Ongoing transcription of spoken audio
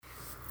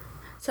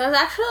So I was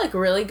actually, like,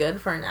 really good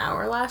for an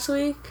hour last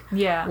week.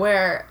 Yeah.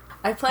 Where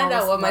I planned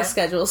out what my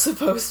schedule's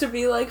supposed to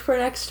be like for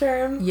next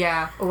term.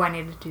 Yeah. Oh, I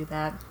need to do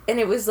that. And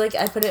it was, like,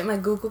 I put it in my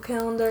Google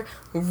Calendar.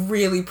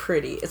 Really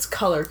pretty. It's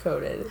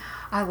color-coded.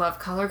 I love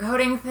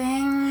color-coding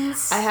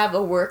things. I have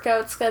a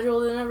workout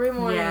scheduled in every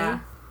morning.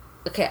 Yeah.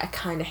 Okay, I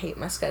kind of hate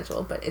my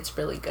schedule, but it's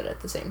really good at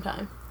the same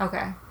time.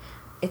 Okay.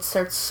 It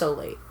starts so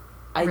late.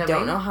 I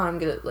don't know how I'm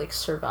gonna, like,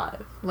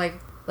 survive.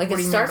 Like it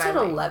starts at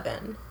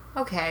 11.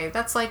 Okay,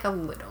 that's, like, a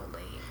little late.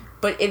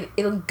 But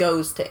it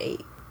goes to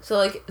 8. So,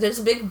 like, there's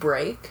a big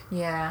break.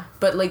 Yeah.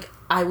 But, like,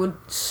 I would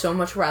so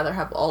much rather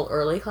have all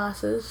early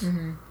classes.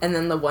 Mm-hmm. And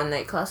then the one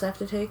night class I have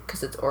to take,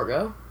 because it's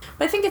orgo.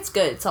 But I think it's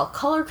good. It's all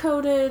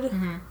color-coded.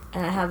 Mm-hmm.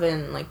 And I have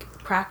in, like,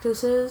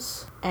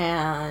 practices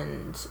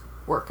and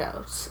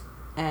workouts.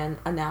 And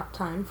a nap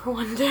time for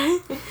one day.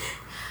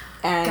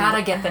 And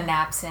gotta get the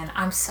naps in.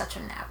 I'm such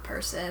a nap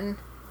person.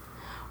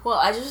 Well,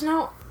 I just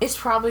know it's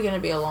probably going to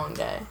be a long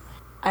day.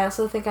 I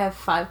also think I have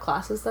 5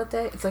 classes that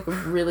day. It's, like, a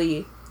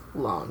really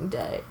long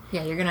day.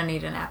 Yeah, you're gonna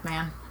need a nap,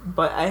 man.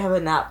 But I have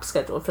a nap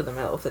scheduled for the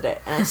middle of the day.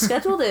 And I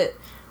scheduled it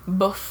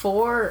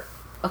before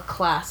a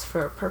class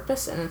for a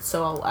purpose, and it's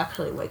so I'll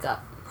actually wake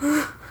up.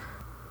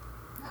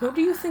 Who do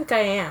you think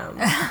I am?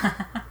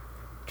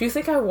 Do you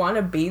think I want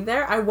to be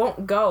there? I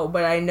won't go,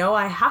 but I know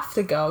I have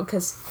to go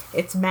because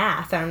it's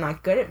math, and I'm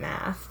not good at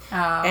math.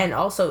 Oh. And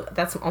also,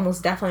 that's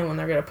almost definitely when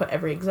they're going to put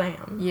every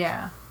exam.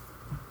 Yeah.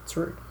 It's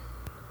rude.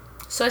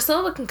 So I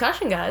still have a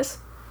concussion, guys.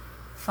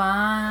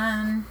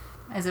 Fun.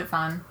 Is it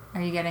fun?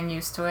 Are you getting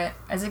used to it?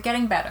 Is it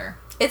getting better?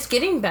 It's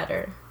getting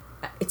better.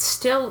 It's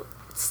still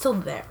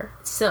there.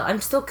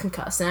 I'm still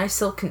concussed, and I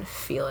still can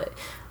feel it.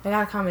 I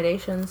got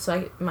accommodations, so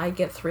I might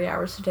get 3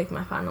 hours to take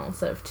my final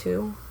instead of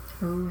 2.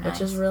 Ooh, nice.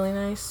 Which is really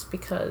nice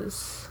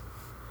because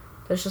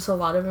there's just a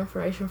lot of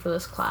information for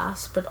this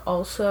class, but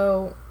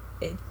also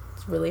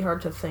it's really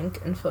hard to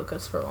think and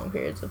focus for long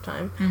periods of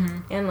time,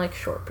 and like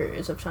short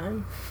periods of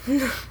time.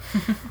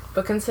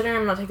 But considering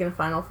I'm not taking a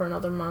final for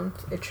another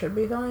month, it should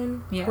be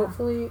fine. Yeah.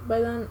 Hopefully by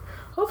then.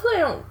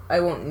 Hopefully I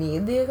won't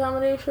need the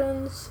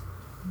accommodations,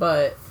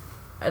 but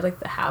I'd like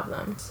to have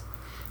them.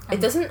 It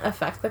doesn't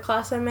affect the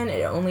class I'm in,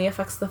 it only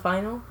affects the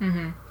final.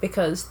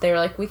 Because they were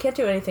like, we can't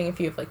do anything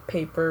if you have, like,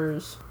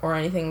 papers or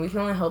anything. We can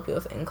only help you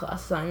with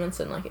in-class assignments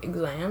and, like,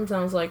 exams. And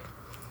I was like,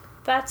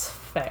 that's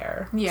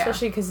fair. Yeah.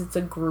 Especially because it's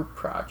a group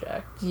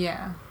project.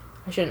 Yeah.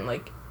 I shouldn't,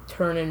 like,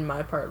 turn in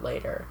my part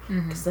later.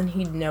 Because then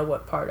he'd know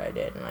what part I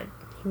did. And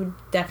he would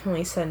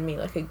definitely send me,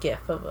 like, a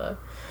gif of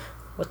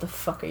what the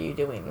fuck are you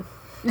doing?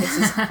 This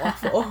is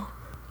awful.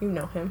 You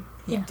know him.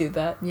 He'd do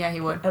that. Yeah,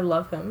 he would. I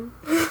love him.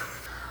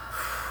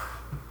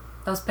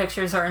 Those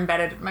pictures are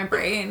embedded in my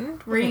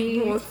brain.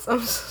 Read. I'm so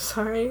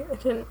sorry. I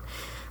didn't.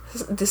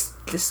 This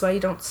is why you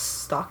don't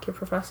stalk your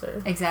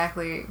professor.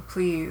 Exactly.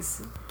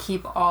 Please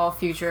keep all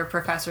future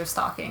professor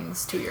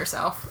stalkings to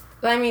yourself.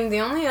 I mean, the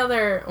only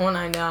other one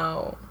I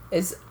know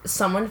is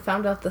someone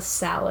found out the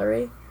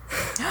salary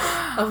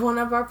of one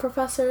of our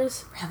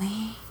professors.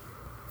 Really?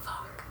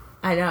 Fuck.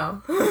 I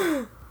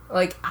know.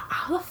 Like,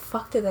 how the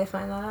fuck did they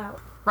find that out?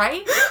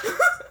 Right?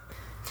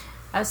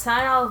 I was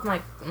telling all of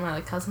my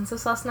like cousins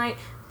this last night.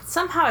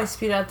 Somehow I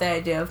spewed out the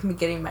idea of me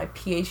getting my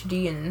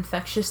PhD in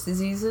infectious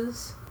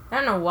diseases. I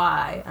don't know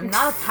why. I'm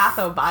not a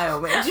patho-bio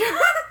major.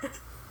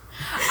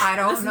 I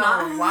don't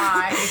know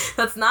why.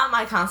 That's not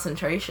my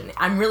concentration.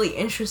 I'm really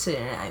interested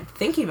in it. I'm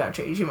thinking about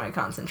changing my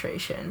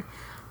concentration.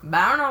 But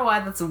I don't know why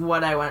that's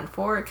what I went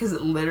for, because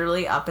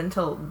literally up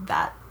until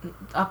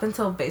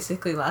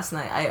basically last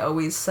night, I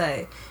always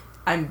say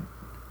I'm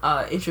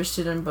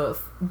interested in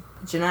both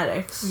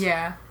genetics.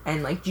 Yeah.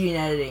 And, like, gene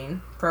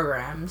editing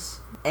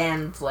programs.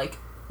 And, like,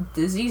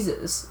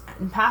 diseases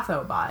and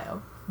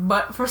pathobio.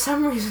 But for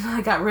some reason I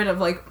got rid of,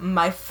 like,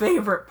 my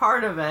favorite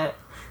part of it.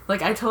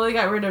 Like, I totally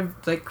got rid of,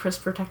 like,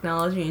 CRISPR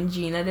technology and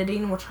gene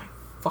editing, which I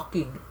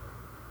fucking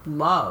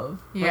love.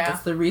 Yeah. Like,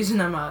 it's the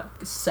reason I'm a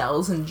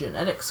cells and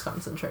genetics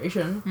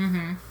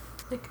concentration.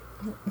 Like,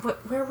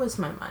 where was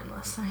my mind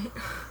last night?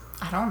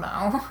 I don't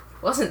know.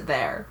 It wasn't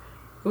there.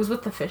 It was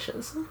with the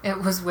fishes.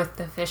 It was with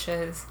the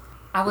fishes.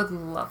 I would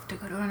love to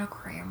go to an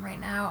aquarium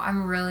right now.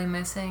 I'm really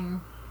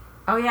missing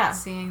Oh, yeah.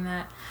 seeing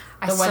that.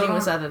 The wedding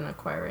was at an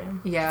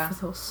aquarium. Yeah.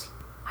 With those.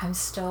 I'm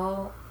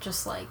still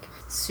just, like,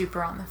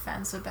 super on the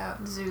fence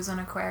about zoos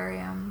and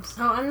aquariums.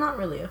 Oh, I'm not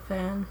really a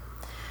fan.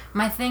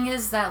 My thing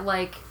is that,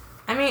 like...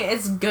 I mean,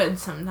 it's good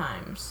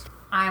sometimes.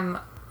 I'm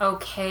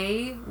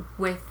okay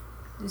with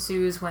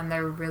zoos when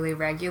they're really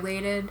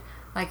regulated.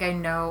 Like, I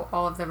know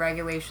all of the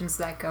regulations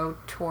that go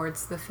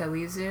towards the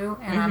Philly Zoo,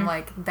 and I'm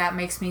like, that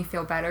makes me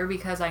feel better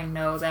because I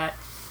know that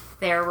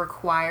they're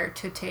required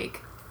to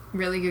take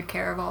really good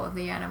care of all of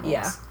the animals.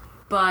 Yeah.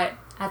 But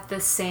at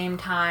the same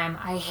time,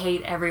 I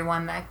hate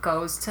everyone that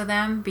goes to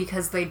them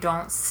because they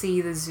don't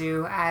see the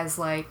zoo as,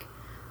 like,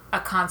 a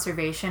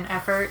conservation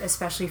effort,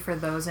 especially for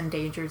those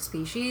endangered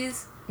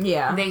species.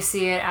 Yeah. They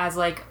see it as,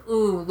 like,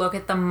 ooh, look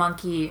at the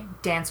monkey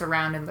dance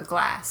around in the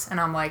glass. And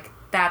I'm like,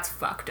 that's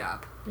fucked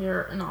up.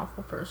 You're an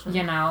awful person.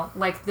 You know?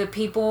 Like, the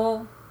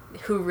people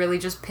who really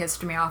just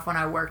pissed me off when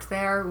I worked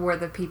there were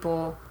the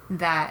people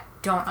that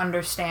don't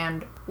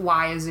understand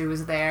why a zoo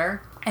is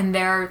there. And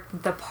they're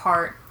the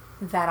part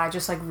that I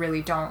just, like,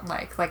 really don't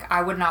like. Like,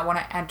 I would not want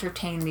to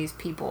entertain these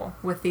people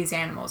with these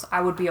animals.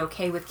 I would be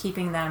okay with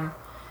keeping them,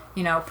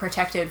 you know,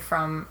 protected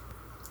from...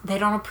 They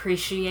don't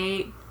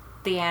appreciate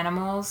the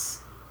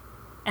animals,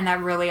 and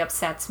that really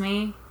upsets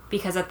me,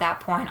 because at that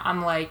point,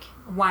 I'm like,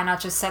 why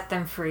not just set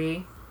them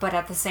free? But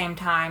at the same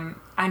time,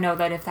 I know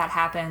that if that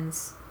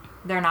happens,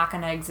 they're not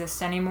going to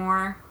exist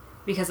anymore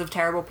because of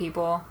terrible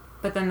people.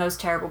 But then those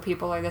terrible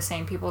people are the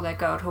same people that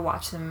go to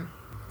watch them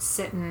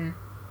sit in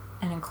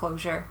an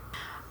enclosure.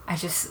 It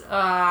just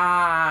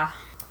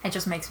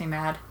makes me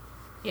mad.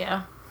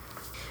 Yeah.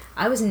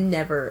 I was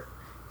never,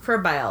 for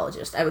a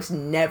biologist, I was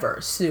never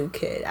a zoo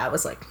kid. I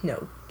was like,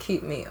 no,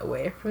 keep me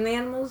away from the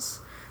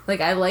animals.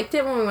 Like, I liked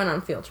it when we went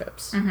on field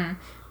trips. Mm-hmm.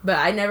 But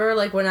I never,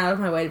 like, went out of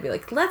my way to be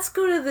like, let's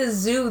go to the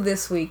zoo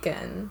this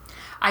weekend.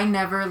 I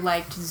never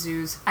liked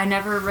zoos. I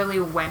never really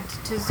went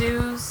to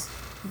zoos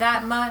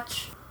that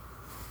much.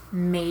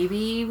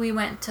 Maybe we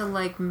went to,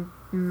 like,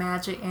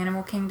 Magic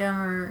Animal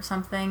Kingdom or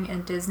something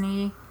in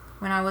Disney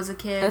when I was a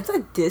kid. That's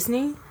at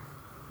Disney?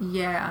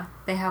 Yeah.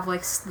 They have,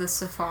 like, the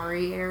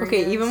safari areas.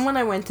 Okay, even when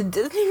I went to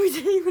Disney, we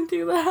didn't even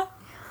do that.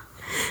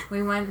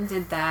 We went and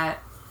did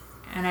that.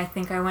 And I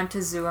think I went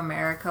to Zoo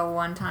America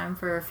one time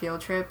for a field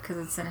trip because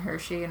it's in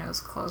Hershey and it was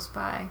close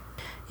by.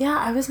 Yeah,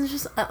 I wasn't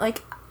just,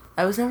 like...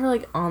 I was never,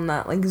 like, on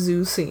that, like,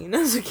 zoo scene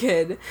as a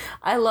kid.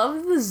 I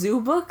loved the zoo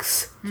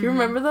books. Do you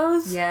remember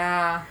those?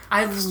 Yeah.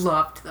 I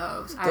loved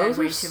those. Those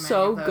were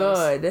so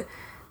good.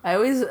 I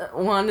always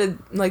wanted,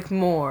 like,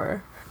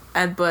 more.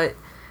 But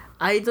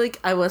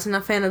I wasn't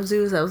a fan of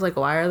zoos. I was like,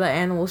 why are the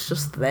animals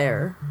just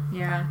there?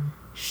 Yeah.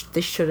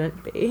 They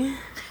shouldn't be.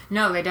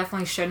 No, they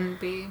definitely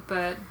shouldn't be,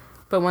 but...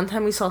 But one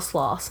time we saw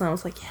sloths, and I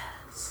was like,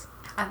 yes.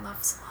 I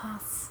love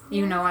sloths.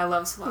 You know I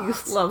love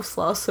sloths. You love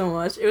sloths so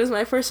much. It was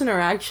my first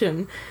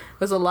interaction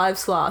with a live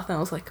sloth, and I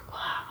was like,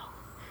 wow,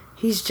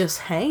 he's just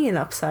hanging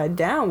upside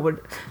down.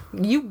 Would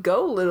you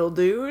go, little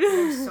dude?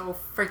 They're so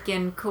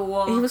freaking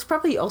cool. He was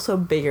probably also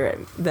bigger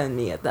than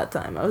me at that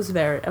time. I was in,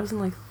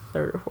 like,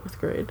 3rd or 4th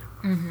grade.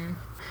 Mm-hmm.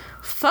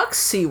 Fuck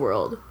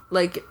SeaWorld.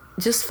 Like,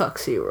 just fuck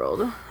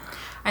SeaWorld.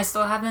 I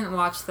still haven't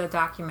watched the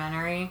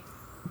documentary.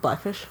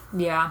 Blackfish?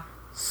 Yeah.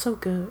 So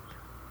good.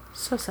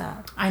 So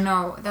sad. I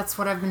know. That's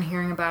what I've been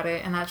hearing about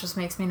it, and that just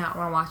makes me not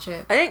want to watch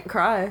it. I didn't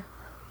cry.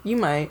 You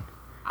might.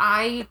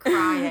 I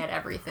cry at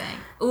everything.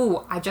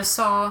 Ooh, I just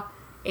saw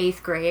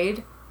 8th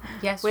grade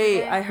yesterday.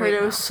 Wait, I heard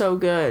it was so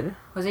good.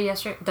 Was it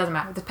yesterday? Doesn't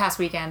matter. The past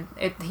weekend.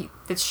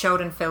 It showed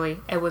in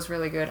Philly. It was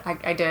really good.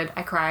 I did.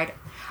 I cried.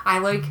 I,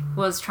 like,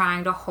 was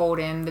trying to hold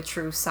in the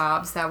true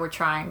sobs that were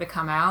trying to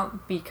come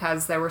out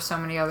because there were so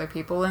many other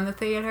people in the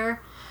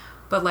theater.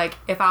 But, like,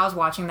 if I was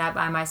watching that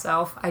by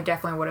myself, I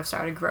definitely would have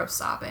started gross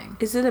sobbing.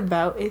 Is it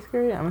about 8th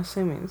grade? I'm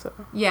assuming so.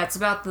 Yeah, it's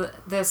about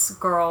this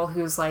girl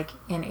who's, like,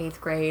 in 8th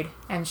grade,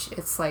 and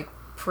it's, like,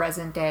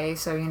 present day,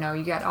 so, you know,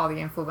 you get all the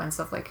influence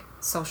of, like,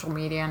 social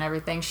media and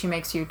everything. She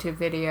makes YouTube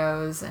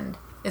videos, and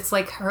it's,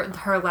 like,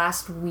 her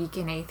last week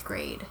in 8th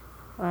grade.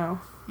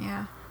 Wow.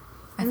 Yeah.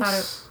 I thought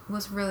it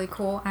was really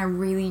cool. I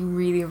really,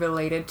 really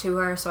related to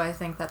her, so I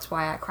think that's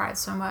why I cried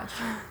so much.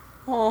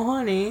 Oh,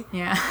 honey.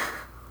 Yeah.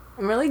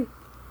 I'm really...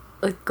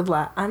 like,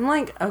 glad. I'm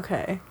like,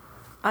 okay.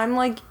 I'm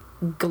like,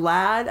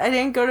 glad I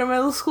didn't go to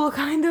middle school,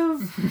 kind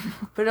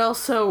of. But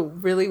also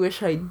really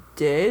wish I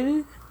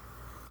did.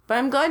 But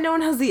I'm glad no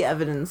one has the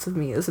evidence of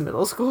me as a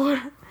middle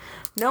schooler.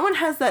 No one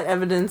has that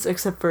evidence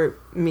except for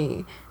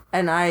me.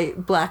 And I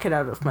black it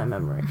out of my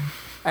memory.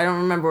 I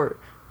don't remember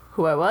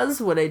who I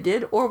was, what I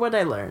did, or what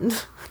I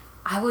learned.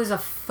 I was a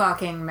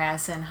fucking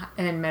mess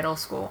in middle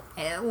school.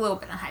 A little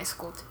bit in high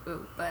school,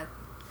 too. But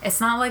it's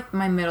not like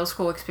my middle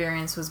school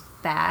experience was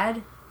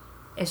bad.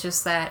 It's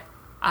just that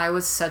I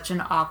was such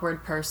an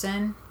awkward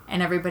person,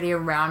 and everybody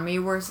around me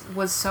was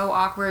so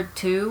awkward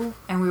too,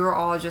 and we were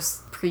all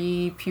just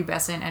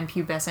pre-pubescent and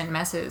pubescent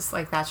messes.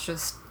 Like, that's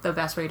just the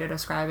best way to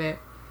describe it.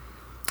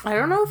 I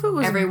don't know if it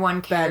was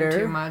everyone cared better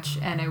too much,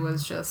 and it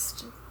was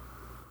just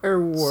or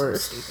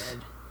worse. So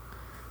stupid.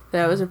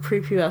 That I was a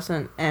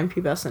prepubescent and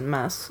pubescent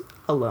mess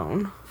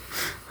alone.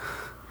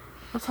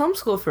 I was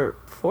homeschooled for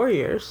 4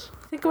 years.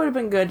 I think it would have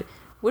been good.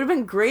 Would have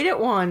been great at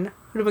 1.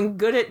 Would have been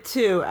good at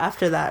 2.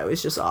 After that, it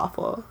was just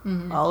awful.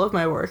 Mm-hmm. All of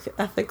my work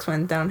ethics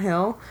went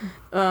downhill.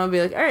 I'd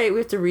be like, all right, we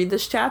have to read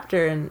this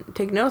chapter and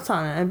take notes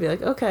on it. I'd be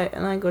like, okay,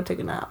 and then I'd go take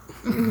a nap.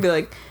 Be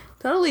like,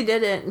 totally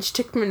did it. And she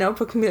took my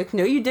notebook and be like,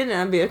 no, you didn't.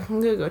 And I'd be like,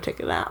 I'm gonna go take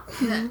a nap.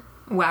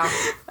 Wow.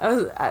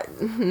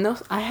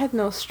 I had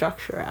no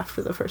structure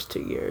after the first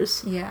 2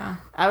 years. Yeah.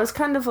 I was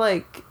kind of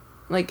like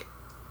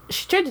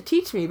she tried to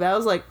teach me, but I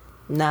was like,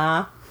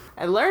 nah.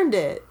 I learned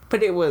it,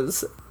 but it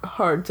was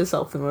hard to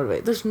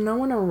self-motivate. There's no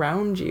one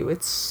around you.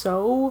 It's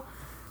so...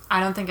 I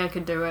don't think I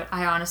could do it.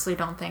 I honestly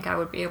don't think I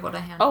would be able to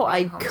handle it. Oh,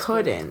 I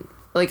couldn't.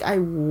 Like, I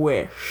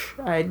wish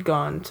I'd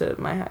gone to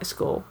my high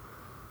school.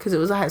 Because it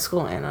was a high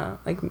school and a,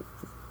 like,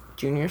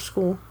 junior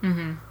school.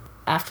 Mm-hmm.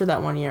 After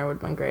that 1 year, it would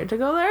have been great to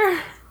go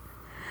there.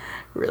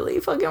 really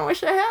fucking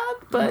wish I had.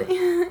 But,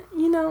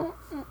 you know,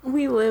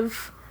 we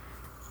live...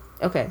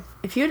 Okay,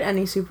 if you had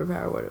any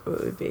superpower, what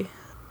would it be?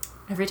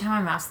 Every time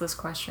I'm asked this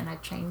question, I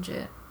change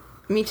it.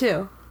 Me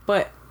too.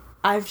 But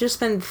I've just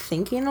been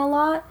thinking a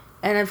lot,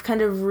 and I've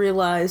kind of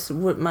realized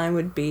what mine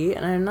would be,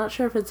 and I'm not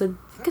sure if it's I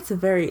think it's a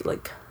very,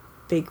 like,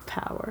 big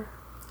power.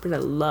 But I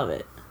love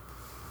it.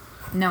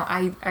 No,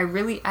 I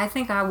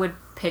think I would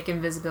pick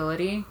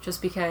invisibility,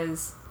 just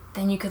because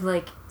then you could,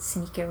 like,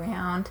 sneak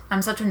around.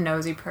 I'm such a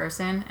nosy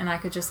person, and I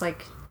could just,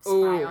 like,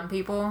 spy on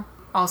people.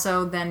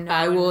 Also, then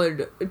I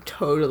would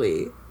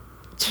totally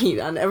cheat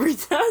on every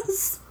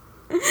test.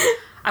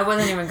 I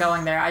wasn't even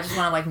going there. I just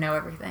want to, like, know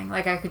everything.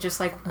 Like, I could just,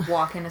 like,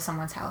 walk into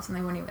someone's house and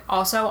they wouldn't even...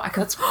 Also, I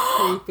could... That's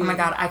creepy. Oh my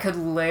god, I could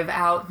live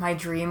out my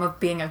dream of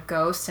being a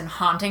ghost and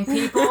haunting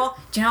people.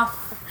 Do you know how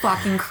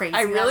fucking crazy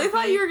I really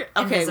thought you were...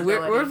 Okay,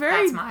 we're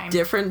very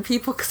different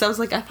people, because I was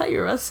like, I thought you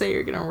were about to say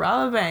you're going to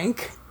rob a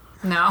bank.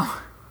 No.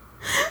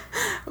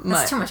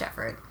 That's too much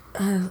effort.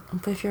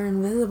 But if you're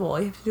invisible, all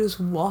you have to do is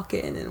walk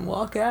in and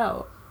walk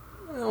out.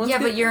 Yeah,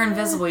 but you're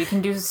invisible. You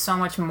can do so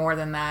much more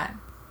than that.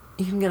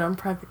 You can get on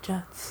private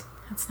jets.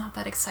 That's not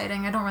that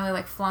exciting. I don't really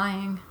like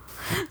flying.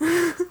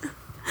 I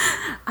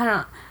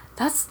don't...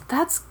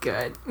 That's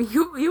good.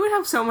 You would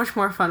have so much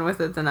more fun with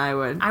it than I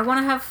would. I want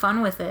to have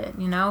fun with it,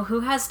 you know?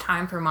 Who has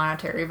time for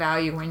monetary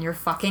value when you're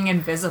fucking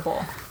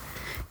invisible?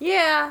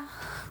 Yeah.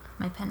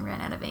 My pen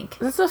ran out of ink.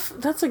 That's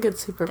a good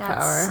superpower.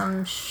 That's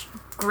some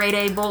grade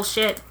A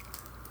bullshit.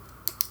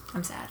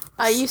 I'm sad.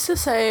 I used to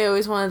say I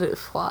always wanted to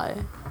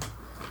fly.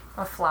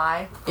 A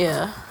fly?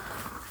 Yeah.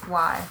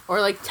 Why? Or,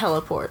 like,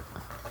 teleport.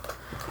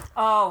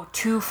 Oh,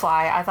 to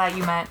fly. I thought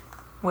you meant...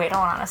 Wait,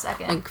 hold on a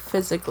second. Like,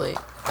 physically,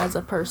 as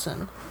a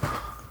person.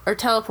 Or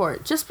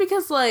teleport. Just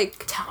because,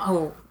 like...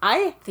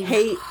 I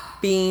hate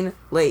being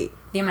late.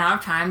 The amount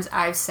of times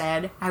I've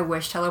said, I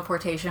wish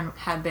teleportation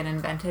had been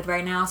invented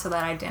right now so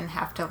that I didn't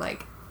have to,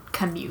 like,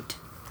 commute.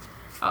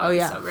 Oh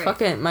yeah. So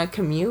fucking my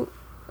commute.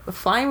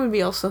 Flying would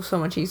be also so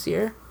much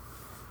easier.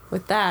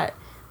 With that.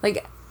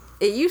 Like,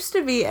 it used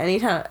to be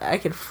anytime I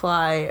could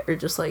fly or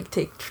just, like,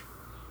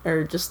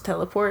 or just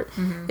teleport,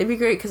 it'd be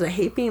great because I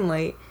hate being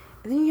late.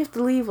 And then you have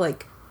to leave,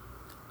 like,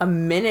 a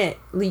minute.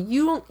 Like,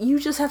 you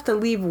just have to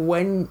leave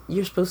when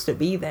you're supposed to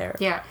be there.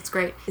 Yeah, it's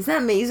great. Isn't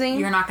that amazing?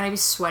 You're not going to be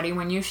sweaty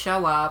when you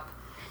show up.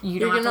 You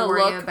don't have to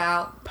worry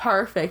about...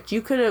 Perfect.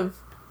 You could have...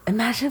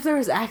 Imagine if there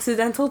was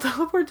accidental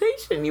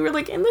teleportation. You were,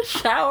 like, in the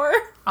shower.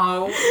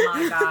 Oh,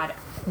 my God.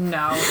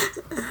 No.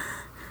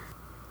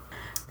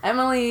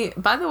 Emily,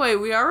 by the way,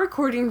 we are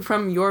recording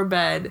from your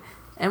bed,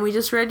 and we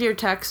just read your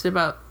text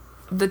about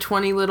the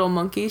 20 little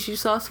monkeys you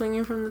saw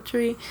swinging from the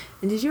tree.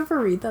 And did you ever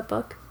read that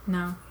book?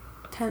 No.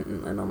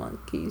 10 little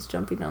monkeys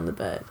jumping on the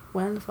bed.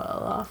 One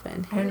fell off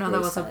and I didn't know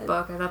that was a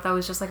book. I thought that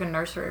was just like a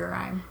nursery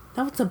rhyme.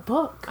 No, it's a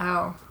book.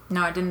 Oh.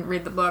 No, I didn't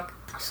read the book.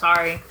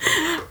 Sorry.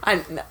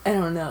 I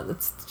don't know.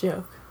 That's the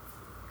joke.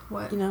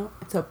 What? You know,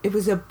 it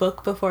was a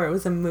book before it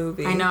was a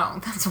movie. I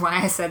know. That's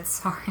why I said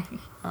sorry.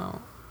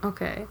 Oh,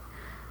 okay.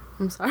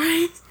 I'm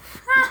sorry.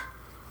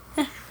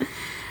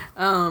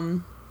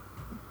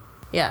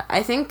 Yeah,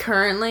 I think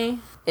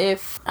currently,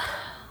 if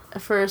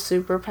for a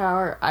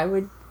superpower, I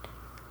would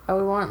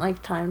want,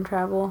 like, time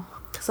travel.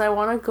 Because I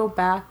want to go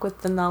back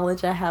with the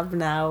knowledge I have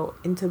now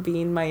into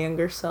being my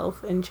younger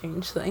self and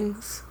change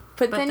things.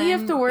 But then you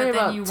have to worry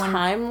about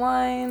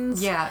timelines.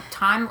 Yeah,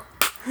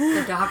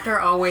 the doctor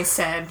always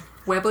said,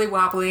 wibbly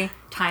wobbly,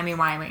 timey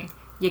wimey.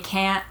 You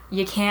can't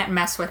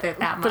mess with it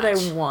that much. But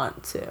I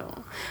want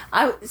to.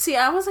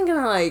 I wasn't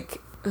gonna,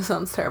 like... This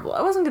sounds terrible.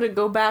 I wasn't gonna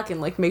go back and,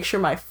 like, make sure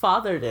my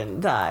father didn't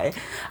die.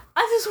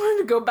 I just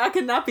wanted to go back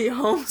and not be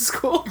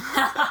homeschooled.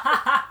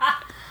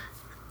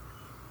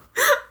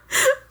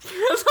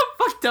 You know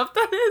how fucked up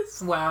that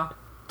is? Wow.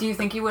 Do you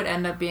think you would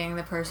end up being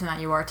the person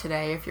that you are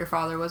today if your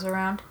father was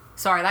around?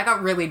 Sorry, that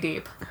got really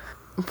deep.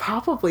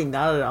 Probably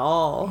not at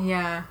all.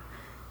 Yeah.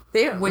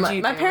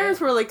 My parents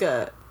were, like,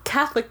 a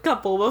Catholic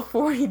couple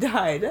before he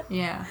died.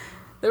 Yeah.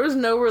 There was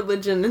no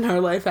religion in our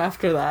life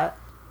after that.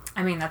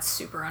 I mean, that's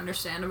super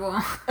understandable.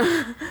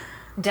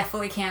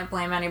 Definitely can't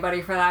blame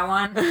anybody for that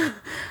one.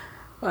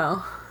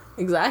 Well,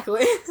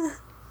 exactly.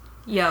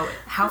 Yo,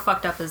 how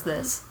fucked up is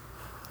this?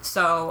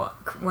 So,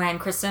 when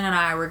Kristen and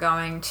I were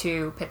going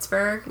to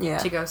Pittsburgh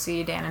to go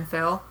see Dan and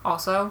Phil,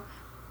 also,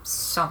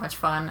 so much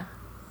fun.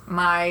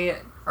 My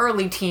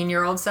early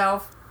teen-year-old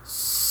self,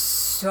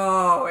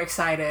 so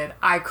excited.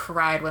 I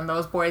cried when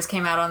those boys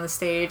came out on the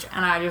stage,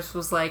 and I just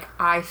was like,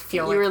 I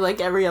feel like... You were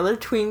like every other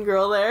tween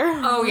girl there?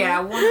 Oh,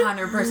 yeah,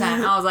 100%.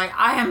 I was like,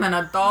 I am an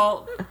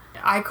adult.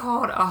 I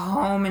called a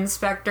home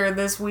inspector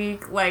this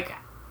week. Like,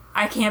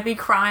 I can't be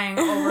crying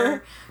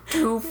over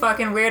two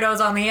fucking weirdos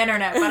on the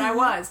internet, but I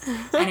was.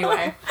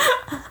 Anyway.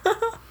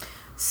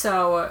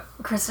 So,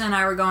 Kristen and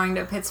I were going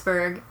to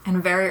Pittsburgh,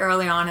 and very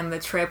early on in the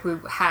trip, we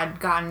had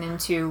gotten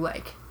into,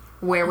 like,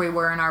 where we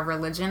were in our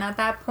religion at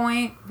that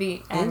point.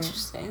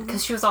 Interesting.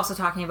 Because she was also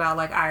talking about,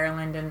 like,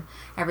 Ireland and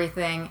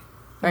everything.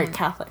 Very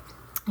Catholic.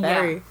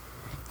 Very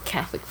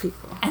Catholic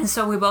people. And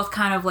so we both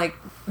kind of, like,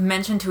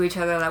 mentioned to each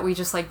other that we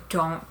just, like,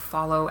 don't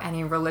follow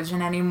any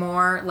religion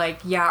anymore. Like,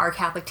 yeah, our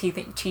Catholic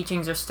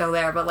teachings are still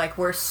there, but, like,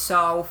 we're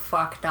so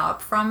fucked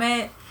up from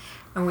it.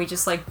 And we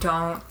just, like,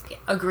 don't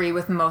agree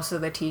with most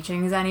of the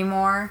teachings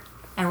anymore.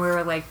 And we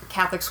were, like,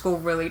 Catholic school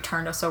really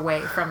turned us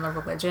away from the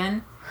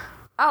religion.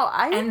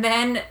 And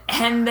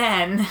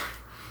then,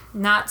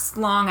 not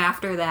long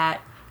after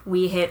that,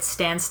 we hit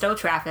standstill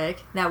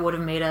traffic that would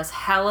have made us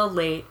hella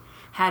late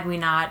had we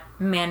not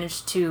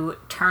managed to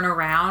turn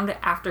around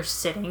after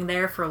sitting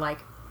there for, like,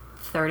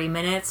 30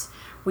 minutes.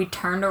 We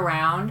turned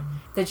around.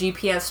 The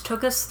GPS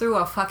took us through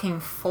a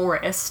fucking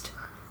forest.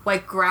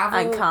 Like,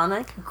 gravel.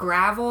 Iconic.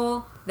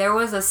 Gravel. There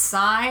was a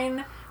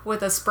sign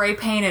with a spray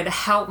painted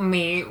 "help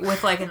me"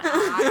 with, like, an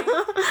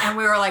eye. And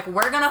we were like,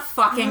 we're gonna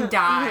fucking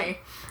die.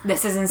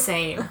 This is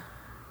insane.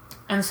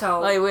 And so...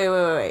 Like,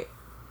 wait.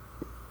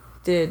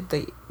 Did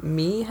the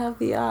me have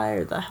the eye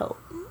or the help?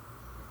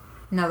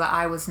 No, the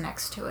eye was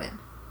next to it.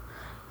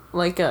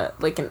 Like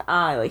an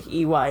eye, like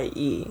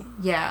EYE.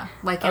 Yeah,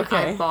 like an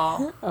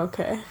eyeball.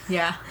 Okay.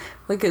 Yeah.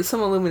 Like it's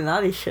some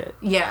Illuminati shit.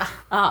 Yeah.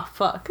 Ah,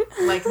 fuck.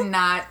 Like,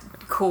 not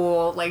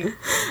cool, like...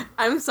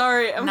 I'm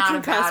sorry, I'm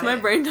concussed, my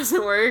brain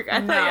doesn't work.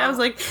 I thought I was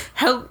like,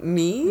 help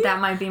me?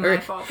 That might be my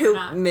fault.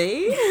 Help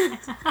me?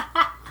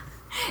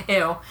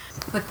 Ew.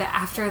 But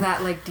after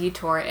that, like,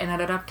 detour, it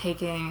ended up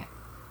taking...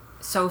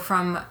 So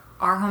from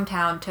our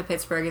hometown to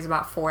Pittsburgh is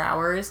about 4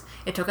 hours.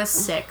 It took us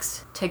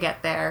 6 to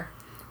get there.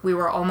 We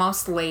were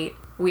almost late.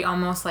 We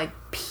almost, like,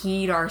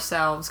 peed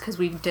ourselves because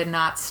we did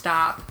not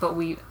stop, but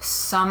we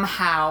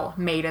somehow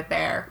made it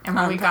there. And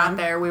when we got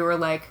there, we were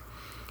like,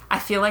 I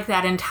feel like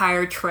that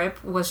entire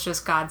trip was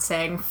just God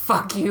saying,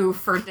 fuck you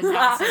for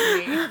denouncing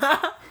me.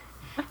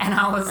 And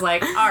I was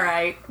like, all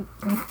right,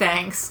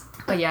 thanks.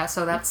 But yeah,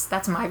 so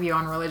that's my view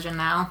on religion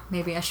now.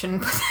 Maybe I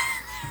shouldn't put that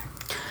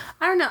in there.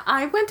 I don't know.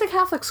 I went to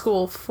Catholic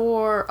school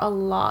for a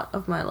lot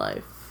of my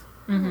life.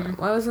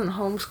 Mm-hmm. I wasn't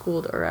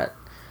homeschooled or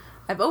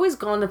I've always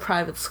gone to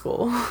private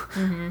school.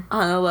 Mm-hmm.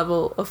 On a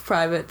level of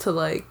private to,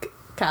 like,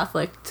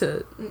 Catholic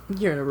to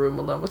you're in a room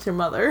alone with your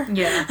mother.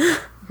 Yeah.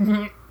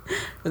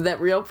 With that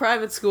real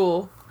private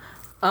school.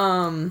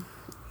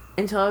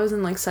 Until I was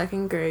in, like,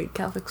 2nd grade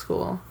Catholic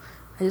school.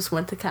 I just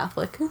went to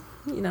Catholic,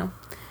 you know.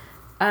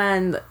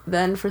 And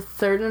then for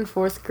 3rd and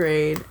 4th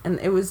grade, and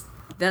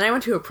then I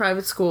went to a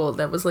private school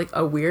that was, like,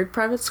 a weird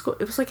private school.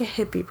 It was, like, a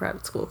hippie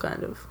private school,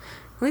 kind of.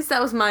 At least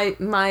that was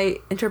my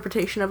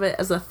interpretation of it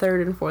as a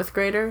 3rd and 4th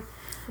grader.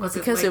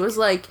 Because it was,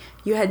 like,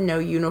 you had no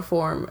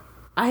uniform.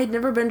 I had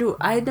never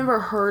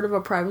heard of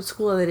a private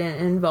school that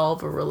didn't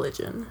involve a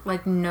religion.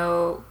 Like,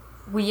 no...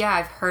 Well, yeah,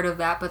 I've heard of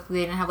that, but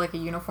they didn't have, like, a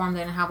uniform. They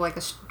didn't have, like,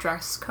 a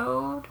dress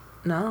code.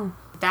 No.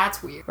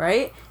 That's weird.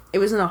 Right? It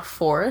was in a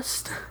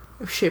forest.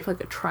 It was shaped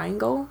like a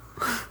triangle.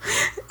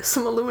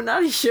 Some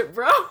Illuminati shit,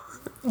 bro.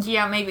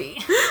 Yeah, maybe.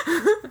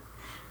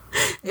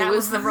 That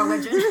was the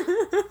religion.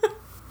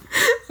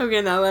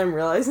 Okay, now that I'm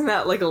realizing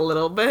that, like, a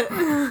little bit.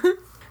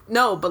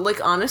 No, but, like,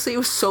 honestly, it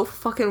was so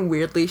fucking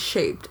weirdly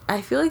shaped.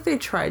 I feel like they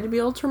tried to be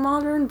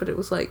ultra-modern, but it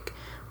was, like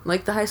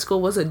the high school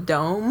was a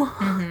dome.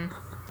 Mm-hmm.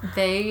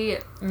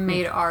 They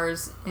made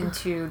ours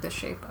into the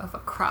shape of a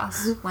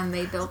cross when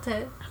they built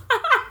it.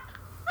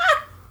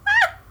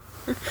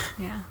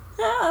 Yeah.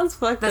 Yeah, that's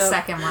fucked up. The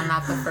second one,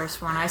 not the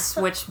first one. I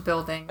switched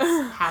buildings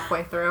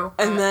halfway through.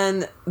 And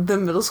then the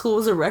middle school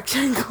was a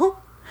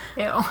rectangle.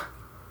 Ew.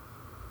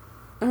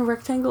 A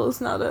rectangle is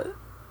not a...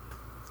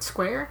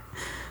 Square?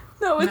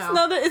 No, it's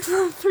not a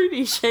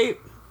 3D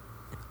shape.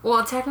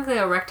 Well, technically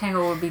a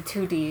rectangle would be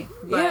 2D.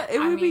 But yeah, it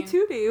would be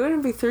 2D. It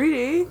wouldn't be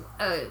 3D.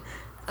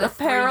 A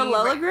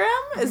parallelogram?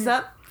 Is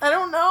that... I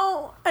don't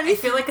know. I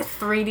feel like a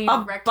 3D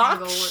rectangle... A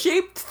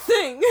box-shaped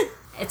thing.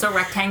 It's a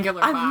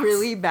rectangular box. I'm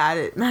really bad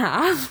at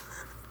math.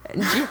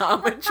 And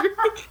geometry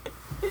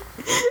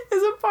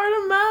is a part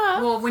of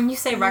math. Well, when you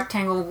say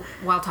rectangle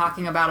while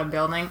talking about a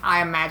building,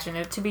 I imagine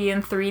it to be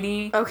in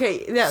 3D.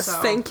 Okay, yes,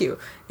 thank you.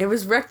 It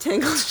was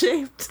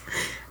rectangle-shaped.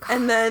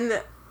 And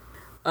then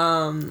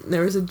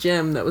there was a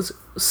gym that was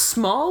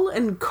small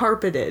and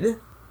carpeted.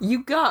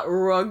 You got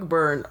rug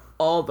burn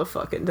all the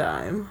fucking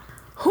time.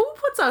 Who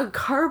puts a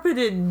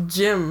carpeted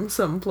gym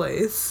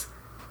someplace?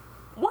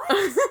 What?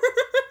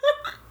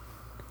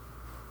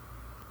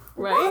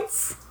 Right?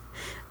 What?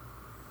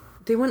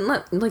 They wouldn't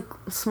let, like,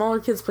 smaller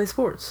kids play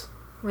sports.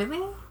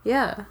 Really?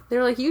 Yeah. They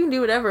were like, you can do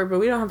whatever, but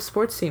we don't have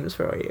sports teams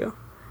for you.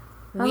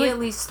 We at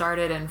least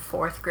started in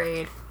 4th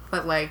grade,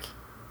 but, like,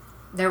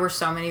 there were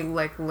so many,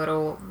 like,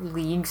 little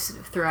leagues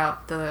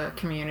throughout the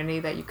community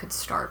that you could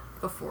start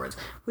before.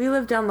 We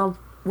lived down the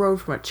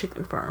road from a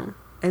chicken farm,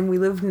 and we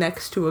lived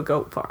next to a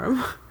goat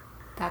farm.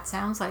 That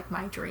sounds like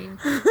my dream.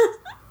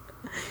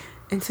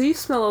 And so you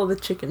smell all the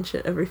chicken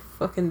shit every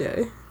fucking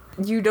day.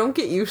 You don't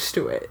get used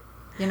to it.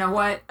 You know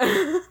what?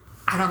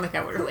 I don't think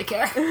I would really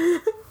care.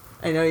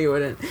 I know you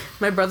wouldn't.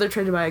 My brother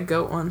tried to buy a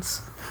goat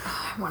once.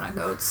 Oh, I want a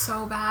goat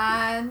so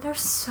bad. They're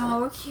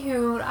so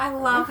cute. I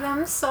love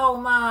them so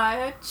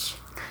much.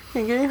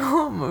 You're getting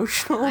all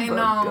emotional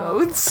about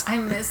goats. I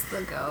miss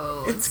the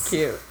goats. It's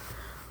cute.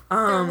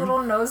 Their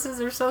little noses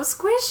are so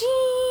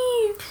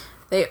squishy.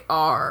 They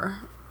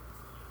are.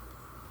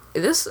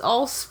 This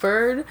all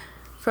spurred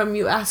from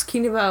you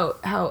asking about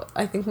how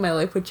I think my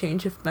life would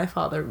change if my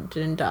father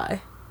didn't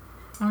die.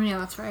 Oh, yeah,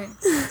 that's right.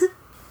 Did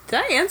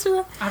I answer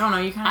that? I don't know.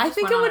 You kind of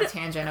went on a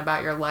tangent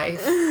about your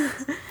life.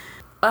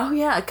 Oh,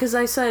 yeah, because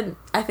I said,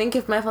 I think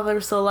if my father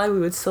was still alive, we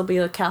would still be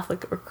a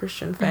Catholic or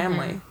Christian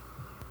family. Mm-hmm.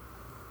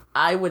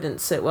 I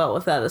wouldn't sit well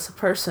with that as a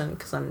person,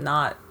 because I'm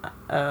not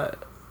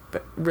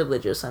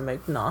religious. I'm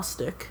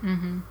agnostic.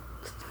 Mm-hmm.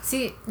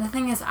 See, the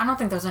thing is, I don't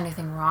think there's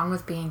anything wrong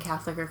with being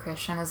Catholic or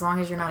Christian, as long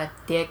as you're not a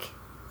dick.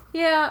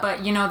 Yeah.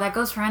 But, you know, that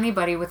goes for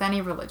anybody with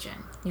any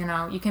religion. You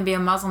know, you can be a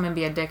Muslim and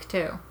be a dick,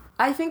 too.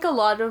 I think a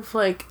lot of,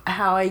 like,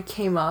 how I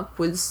came up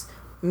was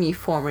me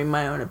forming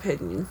my own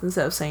opinions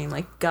instead of saying,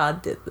 like,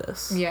 God did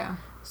this. Yeah.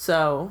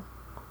 So,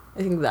 I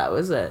think that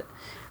was it.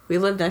 We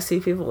lived next to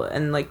people,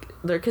 and, like,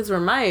 their kids were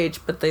my age,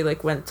 but they,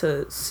 like, went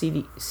to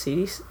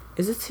CDC?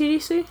 Is it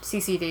CDC?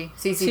 CCD.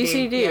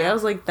 CCD. Yeah. I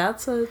was like,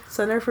 that's a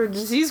Center for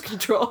Disease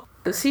Control.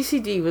 The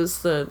CCD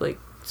was the, like,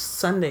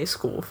 Sunday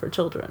school for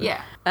children.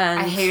 Yeah. And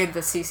I hated the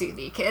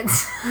CCD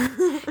kids.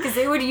 Because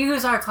they would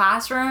use our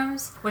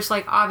classrooms, which,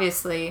 like,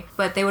 obviously,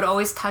 but they would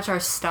always touch our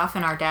stuff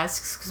in our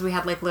desks, because we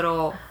had, like,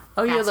 little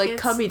Oh, you had, like,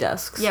 baskets. cubby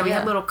desks. Yeah, we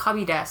had little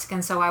cubby desks,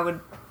 and so I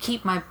would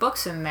keep my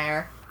books in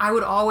there. I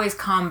would always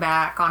come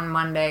back on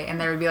Monday, and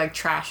there would be, like,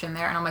 trash in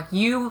there, and I'm like,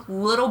 you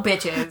little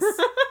bitches,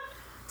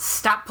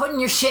 stop putting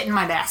your shit in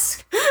my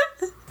desk.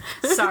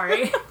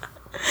 Sorry.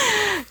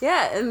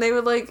 Yeah, and they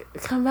would, like,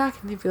 come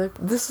back and they'd be like,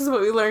 this is what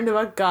we learned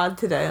about God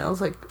today. And I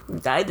was like,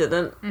 I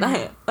didn't.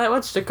 Mm-hmm. I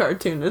watched a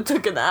cartoon and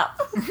took a nap.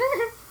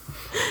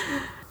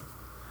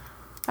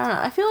 I don't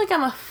know. I feel like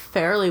I'm a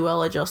fairly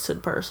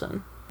well-adjusted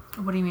person.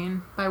 What do you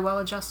mean by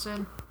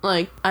well-adjusted?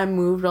 Like, I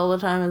moved all the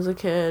time as a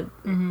kid.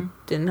 Mm-hmm.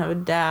 Didn't have a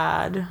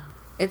dad.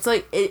 It's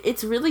like,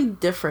 it's really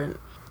different.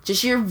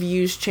 Just your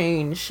views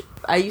change.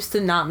 I used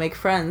to not make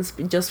friends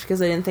just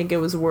because I didn't think it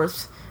was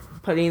worth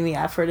putting the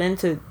effort in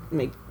to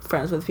make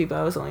friends with people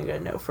I was only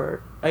going to know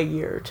for a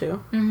year or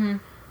two. Mm-hmm.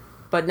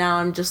 But now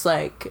I'm just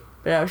like,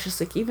 but I was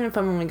just like, even if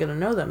I'm only going to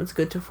know them, it's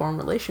good to form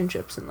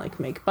relationships and, like,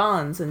 make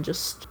bonds and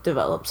just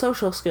develop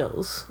social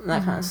skills and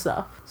that kind of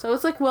stuff. So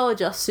it's, like,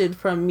 well-adjusted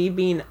from me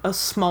being a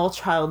small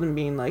child and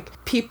being like,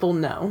 people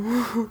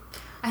know.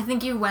 I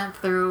think you went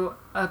through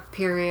a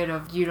period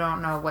of you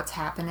don't know what's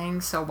happening,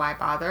 so why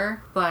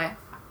bother? But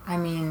I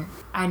mean,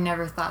 I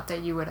never thought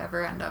that you would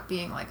ever end up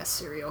being, like, a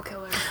serial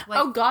killer. Like,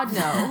 oh, God,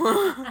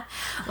 no.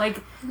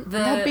 Like,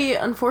 that'd be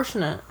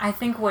unfortunate. I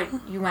think what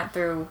you went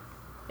through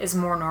is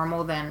more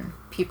normal than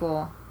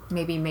people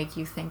maybe make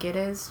you think it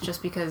is,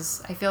 just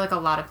because I feel like a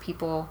lot of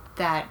people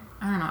that,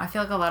 I don't know, I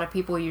feel like a lot of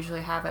people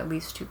usually have at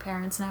least 2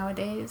 parents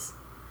nowadays.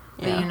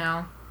 Yeah. But, you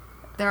know,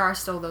 there are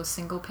still those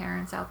single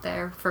parents out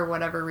there for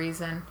whatever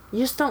reason. You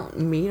just don't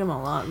meet them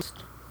a lot.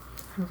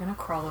 I'm gonna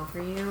crawl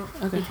over you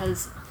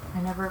because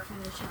I never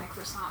finished my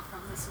croissant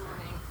from this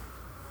morning.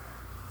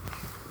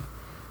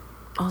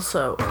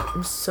 Also,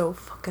 I'm so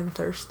fucking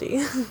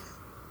thirsty.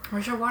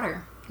 Where's your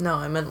water? No,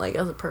 I meant, like,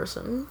 as a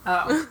person.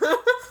 Oh.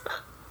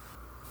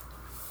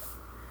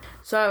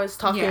 So I was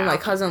talking to my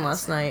cousin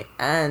last night,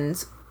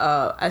 and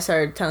I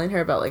started telling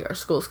her about, like, our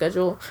school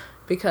schedule,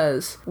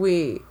 because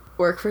we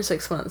work for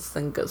 6 months,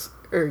 then go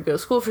to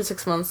school for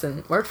 6 months,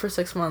 and work for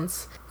 6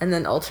 months, and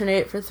then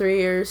alternate for 3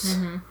 years.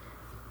 Mm-hmm.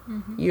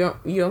 Mm-hmm.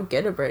 You don't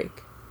get a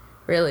break,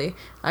 really.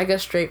 We go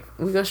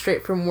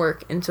straight from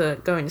work into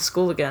going to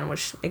school again,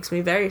 which makes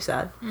me very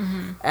sad.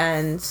 Mm-hmm.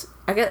 And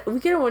we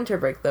get a winter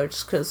break though,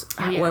 just because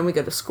when we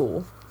go to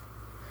school,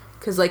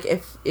 because, like,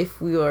 if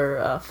we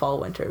were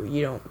fall winter,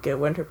 you don't get a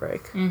winter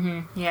break.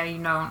 Mm-hmm. Yeah,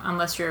 you don't,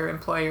 unless your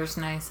employer's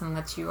nice and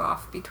lets you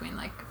off between,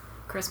 like,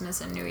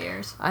 Christmas and New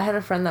Year's. I had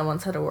a friend that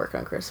once had to work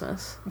on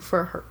Christmas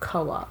for her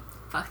co-op.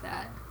 Fuck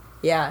that.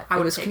 Yeah,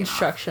 it was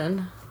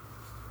construction.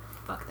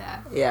 Fuck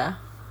that. Yeah.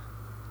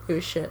 It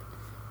was shit.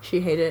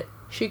 She hated it.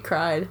 She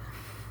cried.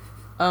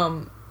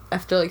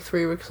 After, like,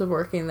 3 weeks of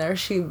working there,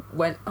 she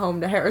went home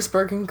to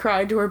Harrisburg and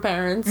cried to her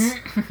parents.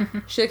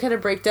 She, like, had a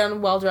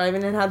breakdown while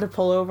driving and had to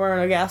pull over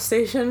at a gas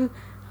station.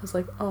 I was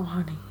like, oh,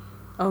 honey.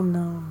 Oh,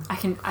 no. I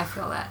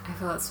feel that. I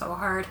feel it so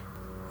hard.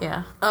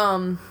 Yeah.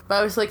 But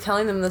I was, like,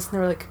 telling them this, and they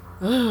were like,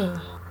 ugh,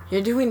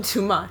 you're doing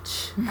too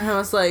much. And I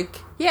was like,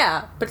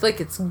 yeah, but, like,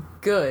 it's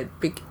good.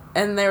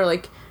 And they were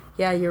like,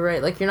 yeah, you're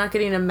right. Like, you're not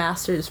getting a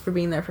master's for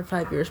being there for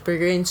 5 years, but you're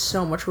getting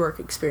so much work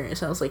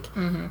experience. And I was like,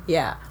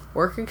 yeah,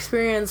 work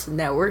experience,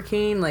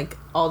 networking, like,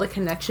 all the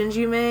connections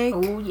you make.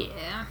 Oh,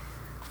 yeah.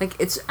 Like,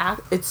 it's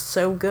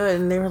so good.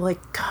 And they were like,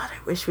 God,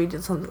 I wish we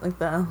did something like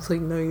that. I was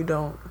like, no, you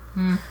don't.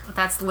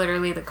 That's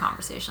literally the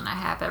conversation I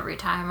have every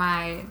time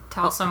I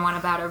tell someone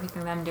about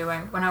everything that I'm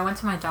doing. When I went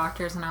to my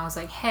doctors and I was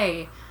like,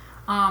 hey,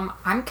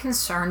 I'm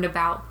concerned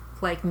about,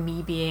 like,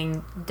 me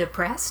being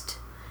depressed,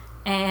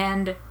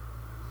 and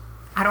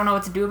I don't know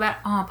what to do about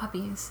it. Oh,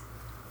 puppies.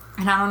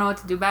 And I don't know what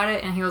to do about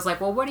it. And he was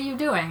like, well, what are you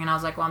doing? And I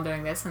was like, well, I'm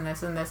doing this and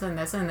this and this and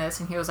this and this.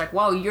 And he was like,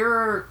 well,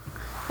 you're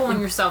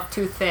pulling yourself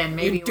too thin.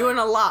 Maybe you're doing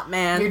a lot,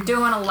 man. You're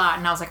doing a lot.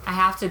 And I was like, I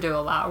have to do a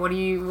lot. What do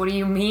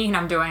you mean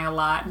I'm doing a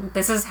lot?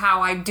 This is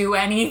how I do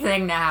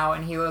anything now.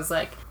 And he was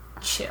like,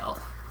 chill.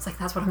 I was like,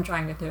 that's what I'm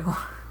trying to do.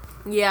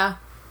 Yeah.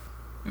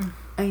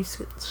 I used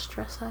to get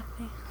stress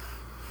acne.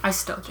 I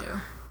still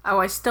do. Oh,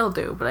 I still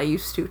do, but I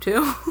used to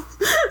too.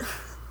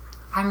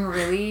 I'm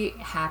really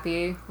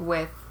happy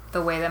with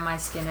the way that my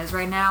skin is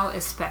right now,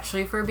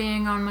 especially for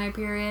being on my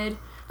period.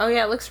 Oh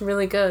yeah, it looks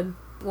really good.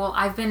 Well,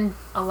 I've been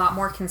a lot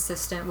more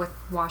consistent with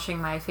washing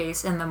my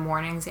face in the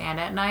mornings and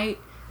at night.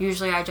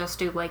 Usually I just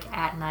do like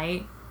at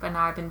night, but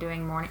now I've been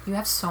doing morning. You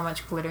have so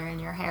much glitter in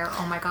your hair.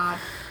 Oh my god.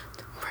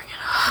 Don't bring it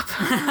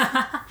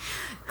up.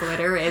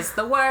 Glitter is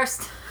the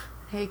worst.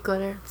 I hate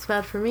glitter. It's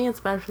bad for me,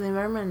 it's bad for the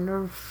environment, and it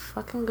never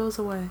fucking goes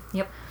away.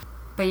 Yep.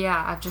 But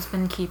yeah, I've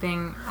been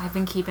keeping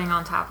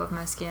on top of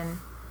my skin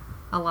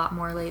a lot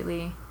more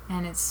lately,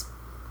 and it's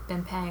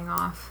been paying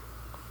off.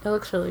 It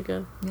looks really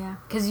good. Yeah.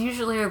 Because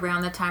usually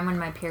around the time when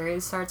my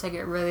period starts, I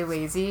get really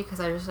lazy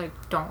because I just, like,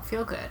 don't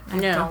feel good. I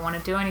don't want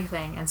to do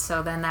anything. And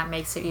so then that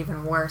makes it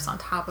even worse on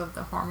top of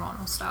the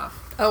hormonal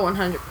stuff. Oh,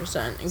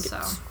 100%. So.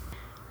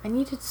 I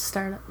need to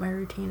start up my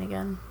routine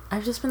again.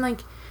 I've just been,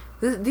 like,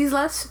 these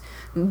last...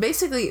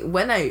 Basically,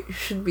 when I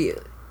should be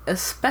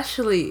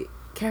especially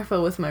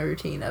careful with my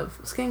routine of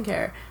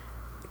skincare,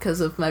 because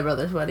of my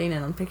brother's wedding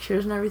and on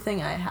pictures and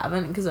everything, I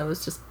haven't because I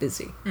was just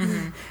busy.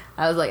 Mm-hmm.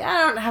 I was like, I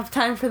don't have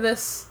time for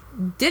this.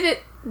 Did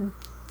it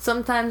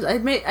sometimes.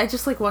 I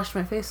just like washed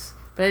my face,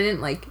 but I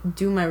didn't like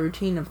do my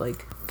routine of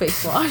like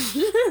face wash,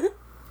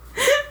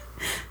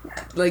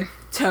 like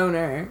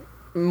toner,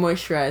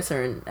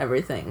 moisturizer, and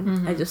everything.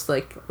 Mm-hmm. I just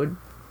like would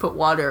put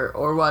water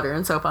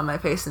and soap on my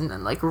face and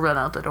then like run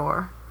out the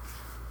door.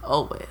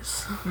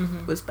 Always.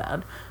 Mm-hmm. Was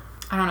bad.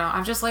 I don't know.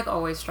 I've just, like,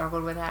 always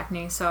struggled with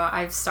acne, so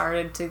I've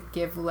started to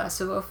give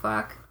less of a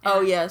fuck. Oh,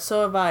 yeah,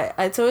 so have I.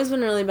 It's always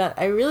been really bad.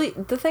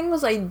 The thing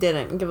was I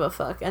didn't give a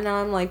fuck, and now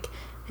I'm like,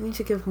 I need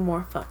to give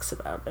more fucks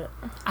about it.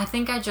 I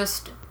think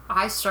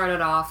I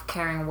started off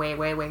caring way,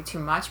 way, way too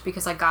much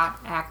because I got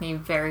acne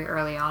very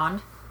early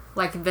on.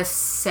 Like, the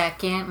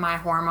second my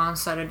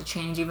hormones started to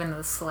change even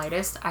the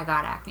slightest, I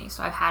got acne.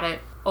 So I've had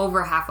it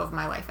over half of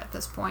my life at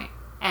this point.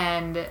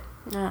 And...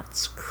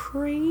 That's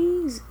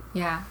crazy.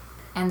 Yeah.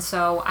 And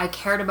so I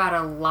cared about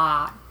it a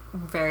lot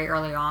very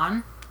early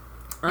on.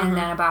 And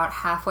then about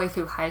halfway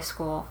through high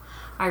school,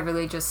 I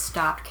really just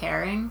stopped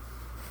caring.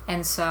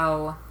 And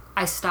so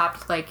I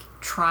stopped, like,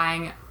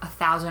 trying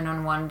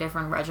 1,001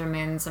 different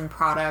regimens and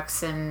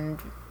products and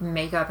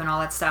makeup and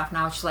all that stuff. And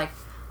I was just like,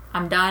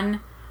 I'm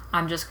done.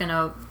 I'm just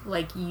gonna,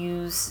 like,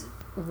 use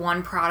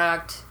one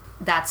product.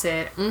 That's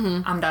it.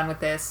 Mm-hmm. I'm done with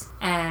this.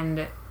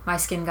 And my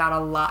skin got a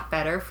lot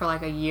better for,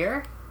 like, a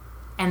year.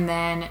 And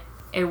then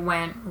it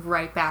went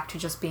right back to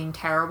just being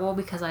terrible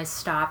because I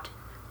stopped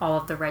all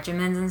of the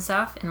regimens and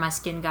stuff, and my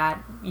skin got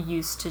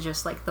used to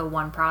just, like, the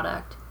one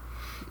product.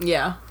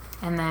 Yeah.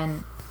 And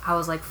then I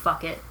was like,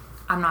 fuck it.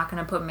 I'm not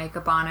gonna put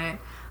makeup on it.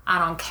 I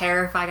don't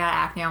care if I got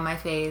acne on my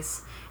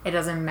face. It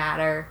doesn't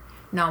matter.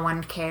 No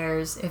one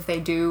cares. If they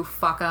do,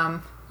 fuck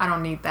them. I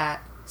don't need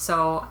that.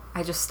 So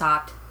I just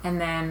stopped.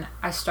 And then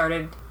I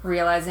started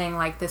realizing,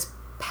 like, this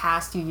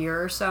past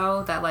year or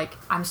so that, like,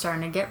 I'm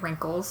starting to get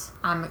wrinkles.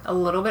 I'm a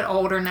little bit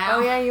older now.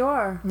 Oh yeah, you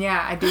are.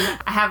 Yeah, I do.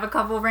 I have a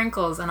couple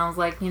wrinkles, and I was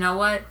like, you know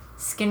what?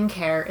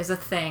 Skincare is a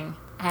thing.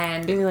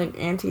 And you need, like,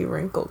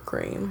 anti-wrinkle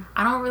cream.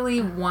 I don't really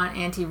want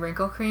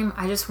anti-wrinkle cream.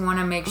 I just want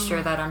to make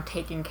sure that I'm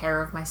taking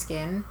care of my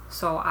skin.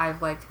 So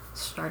I've, like,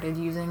 started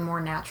using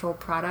more natural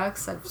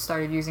products. I've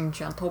started using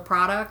gentle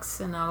products,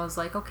 and I was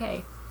like,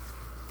 okay,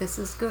 this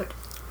is good.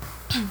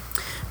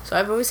 So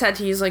I've always had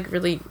to use, like,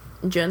 really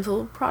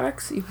gentle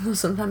products, even though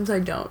sometimes I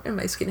don't, and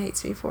my skin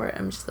hates me for it.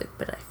 I'm just like,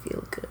 but I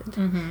feel good.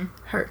 Mm-hmm.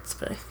 Hurts,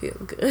 but I feel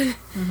good.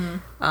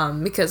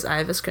 Mm-hmm. Because I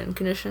have a skin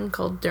condition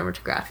called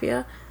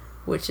dermatographia,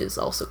 which is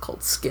also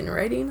called skin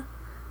writing.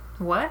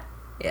 What?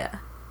 Yeah.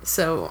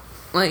 So,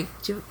 like,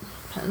 do you have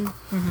a pen?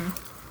 Mm-hmm.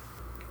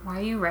 Why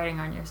are you writing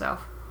on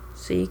yourself?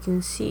 So you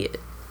can see it.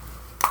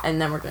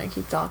 And then we're gonna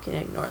keep talking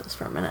and ignore this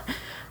for a minute.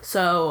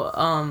 So,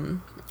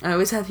 I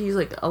always had to use,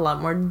 like, a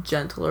lot more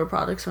gentler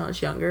products when I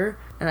was younger,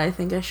 and I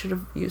think I should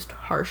have used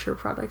harsher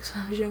products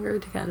when I was younger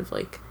to kind of,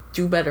 like,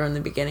 do better in the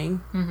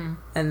beginning,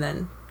 and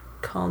then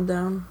calm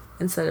down,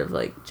 instead of,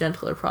 like,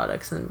 gentler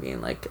products and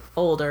being, like,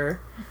 older,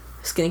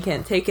 skin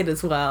can't take it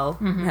as well,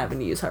 and having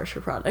to use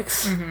harsher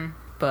products.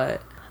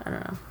 But, I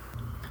don't know.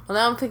 Well,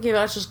 now I'm thinking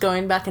about just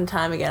going back in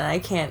time again, and I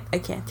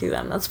can't do that.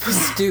 I'm not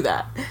supposed to do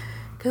that.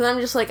 Because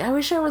I'm just like, I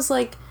wish I was,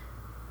 like,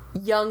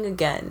 young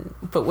again,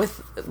 but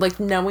with, like,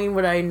 knowing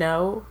what I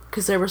know,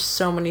 because there were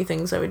so many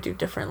things I would do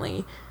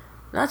differently.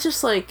 Not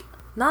just, like,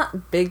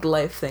 not big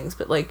life things,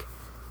 but, like,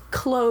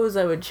 clothes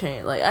I would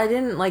change. Like, I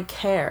didn't, like,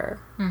 care.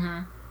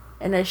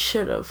 And I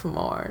should have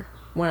more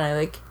when I,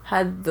 like,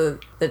 had the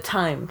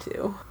time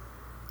to.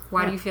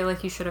 Why do you feel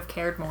like you should have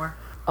cared more?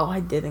 Oh, I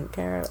didn't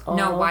care at all.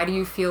 No, why do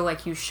you feel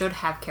like you should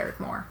have cared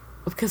more?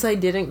 Because I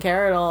didn't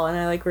care at all, and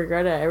I, like,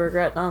 regret it. I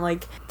regret not,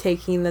 like,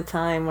 taking the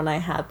time when I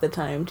had the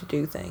time to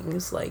do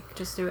things, like...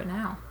 Just do it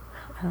now.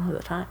 I I don't have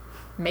the time.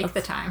 Make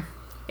the time.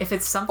 If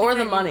it's something or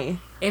the money.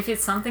 If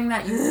it's something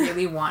that you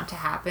really want to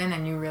happen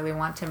and you really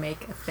want to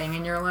make a thing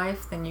in your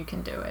life, then you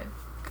can do it.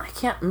 I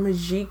can't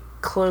magic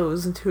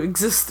clothes into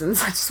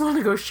existence. I just want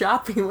to go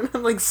shopping when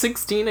I'm like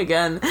 16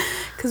 again.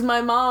 Because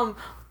my mom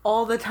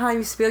all the time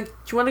used to be like, do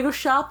you want to go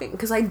shopping?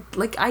 Because I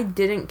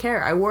didn't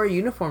care. I wore a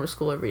uniform to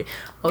school every day.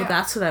 Oh, yeah.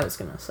 That's what I was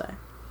going to say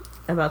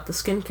about the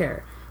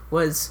skincare.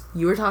 Was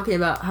you were talking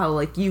about how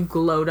like you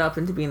glowed up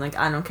into being like,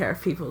 I don't care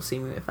if people see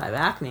me if I have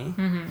acne.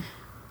 Mm-hmm.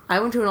 I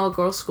went to an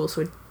all-girls school,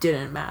 so it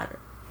didn't matter.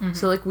 Mm-hmm.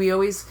 So like we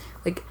always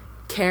like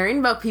caring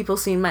about people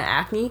seeing my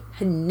acne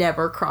had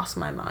never crossed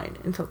my mind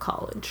until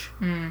college.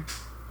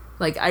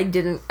 Like I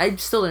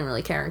still didn't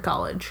really care in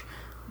college,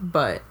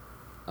 but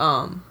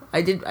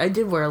I did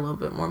wear a little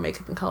bit more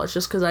makeup in college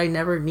just because I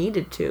never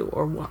needed to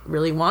or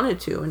really wanted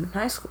to in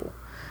high school.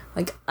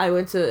 Like, I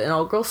went to an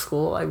all-girls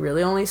school. I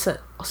really only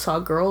saw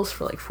girls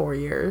for, like, 4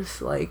 years.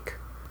 Like,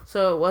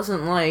 so it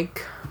wasn't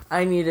like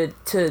I needed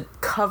to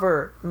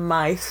cover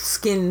my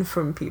skin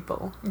from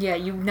people. Yeah,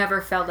 you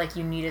never felt like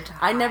you needed to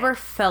hide. I never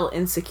felt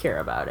insecure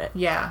about it.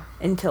 Yeah.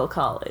 Until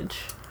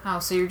college. Oh,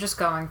 so you're just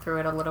going through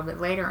it a little bit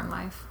later in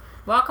life.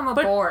 Welcome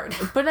aboard.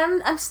 But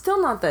I'm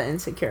still not that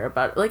insecure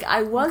about it. Like,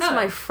 I was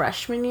my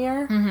freshman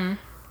year. Mm-hmm.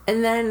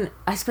 And then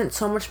I spent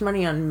so much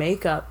money on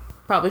makeup.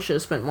 Probably should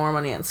have spent more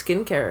money on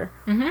skincare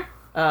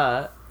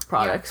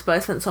products, but I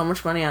spent so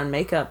much money on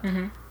makeup.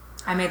 Mm-hmm.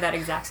 I made that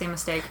exact same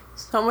mistake.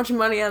 So much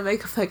money on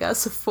makeup. I got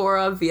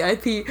Sephora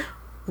VIP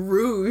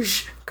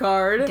Rouge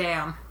card.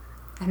 Damn.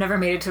 I've never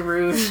made it to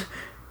Rouge.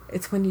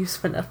 It's when you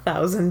spend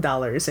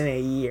 $1,000 in a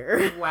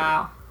year.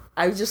 Wow.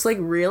 I just like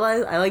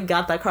realized I like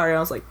got that card and I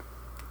was like,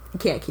 I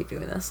can't keep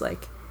doing this.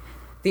 Like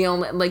the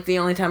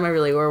only time I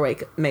really wear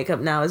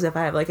makeup now is if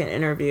I have like an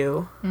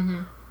interview,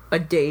 a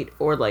date,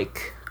 or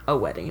like a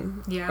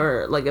wedding,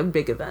 or like a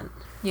big event.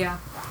 Yeah,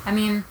 I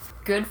mean,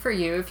 good for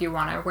you if you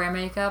want to wear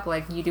makeup.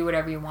 Like you do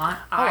whatever you want.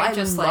 I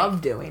just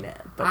love doing it,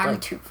 but I'm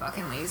like, too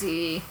fucking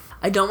lazy.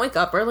 I don't wake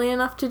up early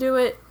enough to do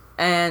it,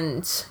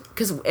 and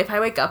because if I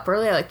wake up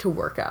early, I like to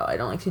work out. I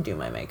don't like to do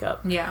my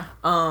makeup. Yeah.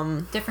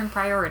 Different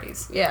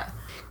priorities. Yeah,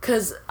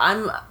 because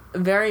I'm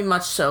very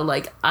much so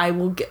like I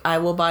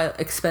will buy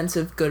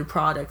expensive good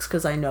products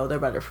because I know they're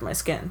better for my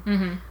skin.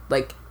 Mm-hmm.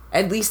 Like.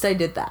 At least I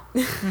did that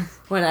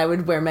when I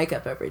would wear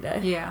makeup every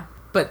day. Yeah.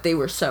 But they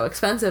were so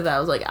expensive that I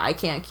was like, I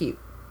can't keep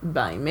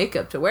buying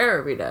makeup to wear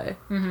every day.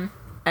 Mm-hmm.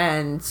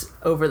 And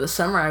over the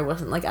summer, I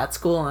wasn't like at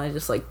school and I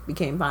just like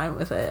became fine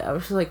with it. I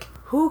was just like,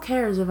 who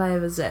cares if I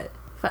have a zit?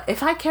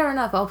 If I care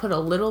enough, I'll put a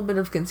little bit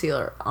of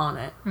concealer on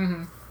it.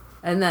 Mm-hmm.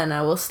 And then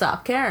I will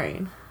stop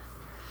caring.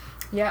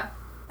 Yeah.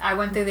 I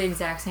went through the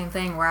exact same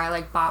thing where I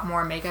like bought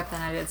more makeup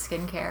than I did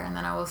skincare, and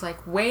then I was like,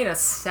 wait a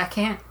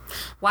second,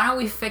 why don't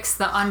we fix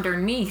the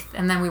underneath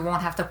and then we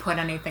won't have to put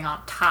anything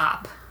on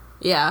top?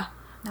 Yeah.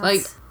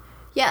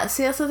 Yeah,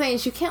 see, that's the thing,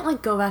 is you can't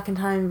like go back in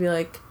time and be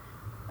like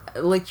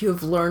you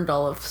have learned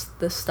all of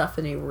this stuff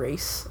and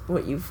erase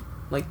what you've,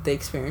 like, the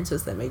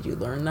experiences that made you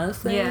learn those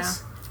things. Yeah.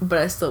 But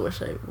I still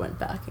wish I went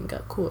back and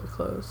got cooler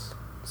clothes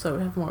so I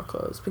would have more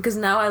clothes, because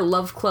now I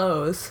love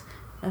clothes.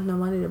 I have no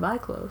money to buy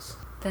clothes.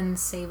 Then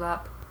save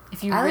up.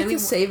 If you I really like to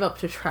save up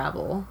to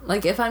travel.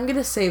 Like, if I'm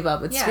gonna save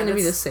up, it's gonna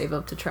be to save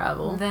up to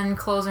travel. Then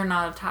clothes are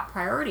not a top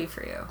priority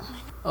for you.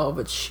 Oh,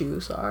 but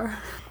shoes are.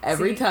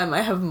 Every time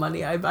I have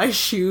money, I buy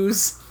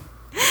shoes.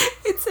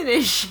 It's an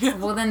issue.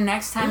 Well, then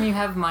next time you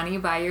have money,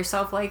 buy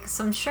yourself, like,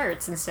 some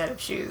shirts instead of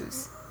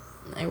shoes.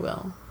 I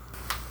will.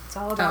 It's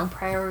all about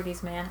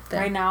priorities, man.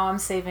 Right now, I'm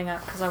saving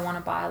up because I want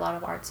to buy a lot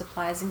of art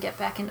supplies and get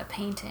back into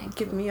painting.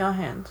 Give me your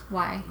hand.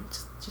 Why?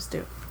 Just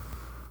do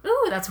it.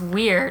 Ooh, that's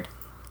weird.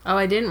 Oh,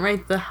 I didn't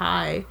write the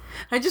hi.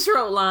 I just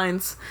wrote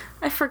lines.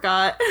 I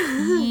forgot.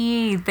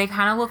 Yee, they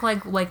kind of look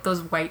like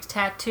those white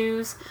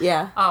tattoos.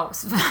 Yeah. Oh,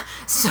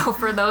 so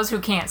for those who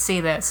can't see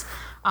this,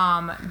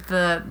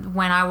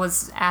 when I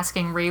was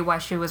asking Ree why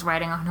she was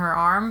writing on her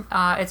arm,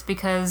 it's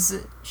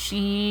because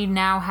she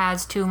now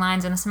has 2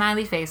 lines and a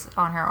smiley face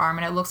on her arm,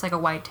 and it looks like a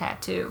white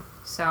tattoo.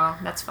 So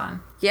that's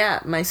fun.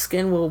 Yeah, my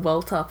skin will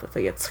welt up if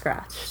I get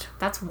scratched.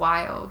 That's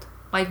wild.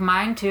 Like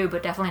mine too,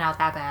 but definitely not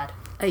that bad.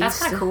 That's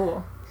kind of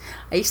cool.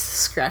 I used to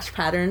scratch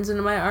patterns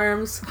into my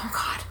arms. Oh,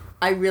 God.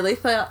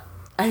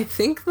 I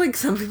think, like,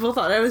 some people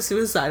thought I was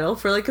suicidal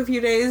for, like, a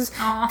few days.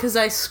 Because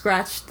I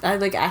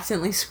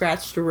accidentally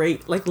scratched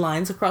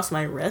lines across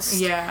my wrist.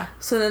 Yeah.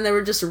 So then there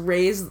were just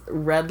raised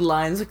red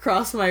lines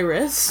across my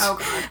wrist. Oh,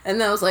 God.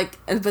 And I was like,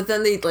 but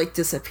then they, like,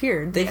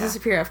 disappeared. They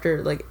disappear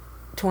after, like,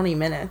 20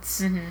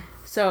 minutes. Mm-hmm.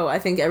 So I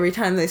think every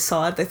time they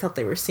saw it, they thought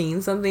they were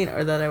seeing something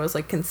or that I was,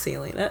 like,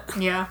 concealing it.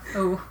 Yeah.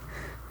 Oh,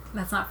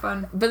 that's not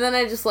fun. But then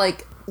I just,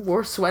 like,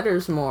 wore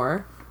sweaters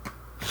more.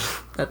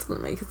 That's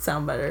gonna make it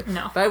sound better.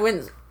 No. But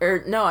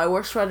I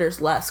wore sweaters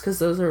less because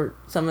those are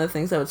some of the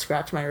things that would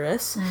scratch my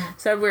wrists.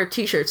 So I'd wear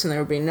t-shirts and there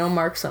would be no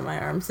marks on my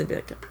arms. They'd be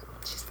like,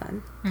 she's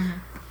fine. Mm-hmm.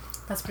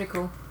 That's pretty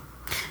cool.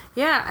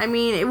 Yeah, I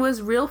mean, it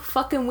was real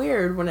fucking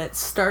weird when it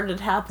started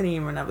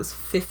happening when I was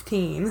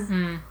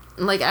 15.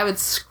 Like, I would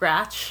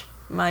scratch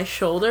my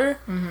shoulder,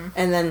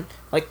 and then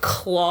like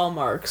claw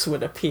marks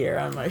would appear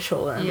on my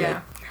shoulder. And be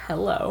like,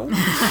 hello.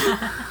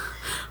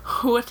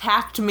 Who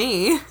attacked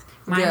me?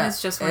 Mine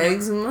is just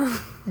eczema.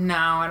 No,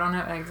 I don't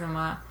have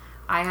eczema.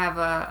 I have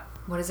a,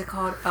 what is it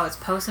called? Oh, it's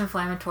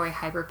post-inflammatory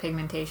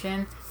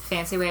hyperpigmentation.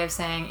 Fancy way of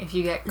saying if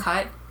you get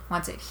cut,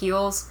 once it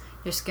heals,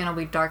 your skin will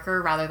be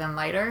darker rather than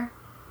lighter.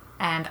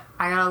 And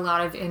I got a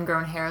lot of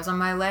ingrown hairs on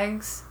my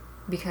legs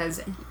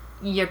because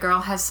your girl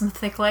has some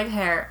thick leg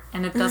hair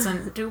and it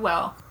doesn't do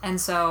well. And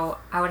so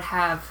I would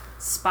have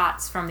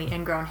spots from the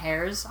ingrown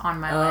hairs on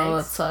my legs. Oh,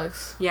 that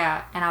sucks.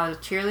 Yeah, and I was a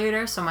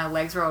cheerleader, so my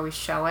legs were always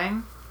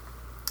showing.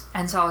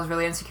 And so I was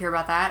really insecure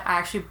about that. I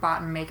actually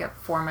bought makeup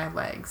for my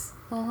legs.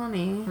 Oh,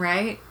 honey.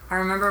 Right? I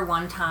remember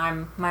one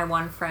time, my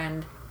one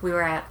friend, we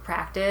were at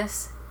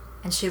practice,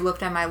 and she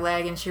looked at my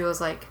leg and she was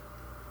like,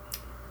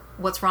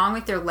 "What's wrong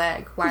with your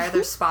leg? Why are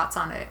there spots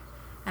on it?"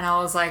 And I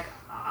was like,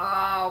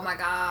 "Oh my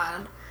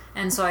god."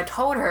 And so I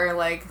told her,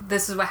 like,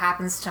 this is what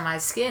happens to my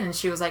skin. And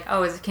she was like,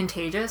 "Oh, is it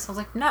contagious?" I was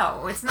like,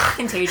 "No, it's not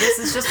contagious.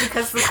 It's just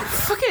because the..."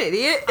 Fucking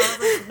idiot. I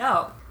was like,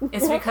 "No,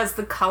 it's because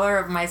the color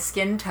of my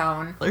skin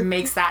tone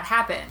makes that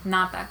happen.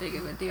 Not that big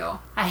of a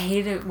deal." I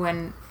hate it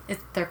when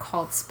they're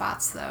called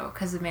spots, though,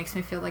 because it makes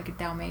me feel like a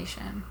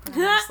Dalmatian. I'm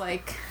just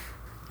like...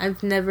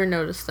 I've never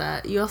noticed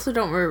that. You also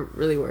don't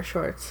really wear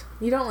shorts.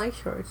 You don't like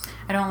shorts.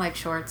 I don't like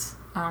shorts.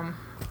 I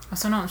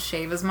also don't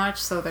shave as much,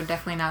 so they're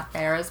definitely not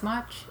there as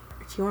much.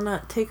 Do you want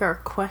to take our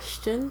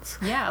questions?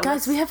 Yeah.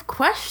 Guys, we have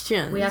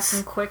questions. We have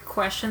some quick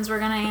questions we're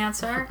going to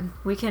answer.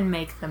 We can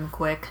make them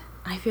quick.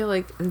 I feel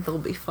like they'll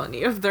be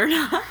funny if they're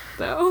not,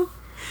 though.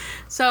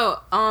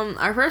 So,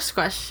 our first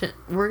question,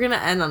 we're going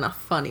to end on a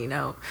funny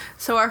note.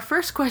 So, our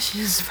first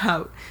question is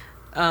about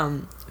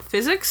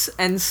physics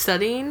and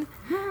studying.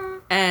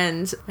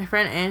 And my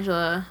friend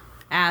Angela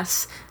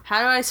asks, "How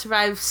do I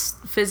survive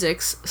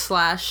physics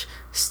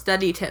 /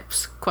 study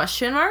tips? ?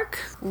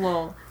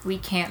 Lol, we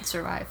can't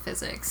survive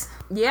physics.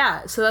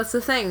 Yeah, so that's the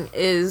thing,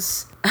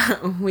 is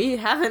we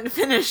haven't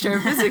finished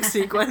our physics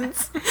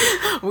sequence.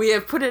 We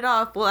have put it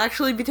off. We'll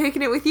actually be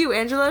taking it with you,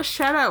 Angela.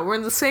 Shout out, we're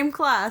in the same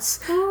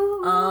class.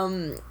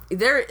 I'm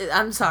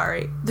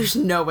sorry. There's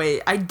no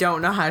way. I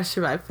don't know how to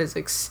survive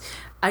physics.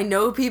 I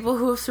know people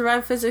who have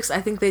survived physics. I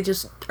think they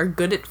just are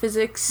good at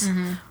physics.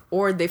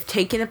 Or they've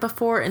taken it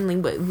before and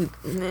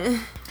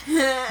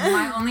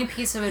My only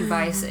piece of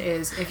advice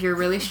is if you're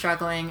really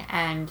struggling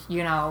and,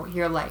 you know,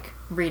 you're like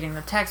reading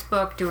the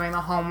textbook, doing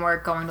the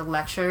homework, going to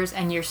lectures,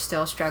 and you're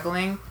still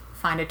struggling,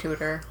 find a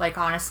tutor. Like,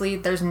 honestly,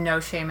 there's no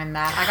shame in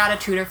that. I got a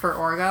tutor for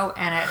Orgo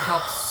and it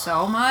helped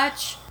so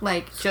much.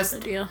 Like,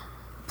 just...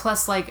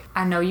 Plus, like,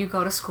 I know you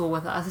go to school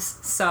with us,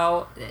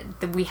 so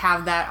we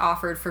have that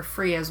offered for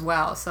free as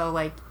well. So,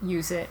 like,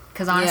 use it.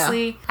 Because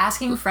honestly,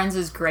 asking friends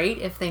is great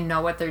if they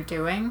know what they're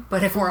doing.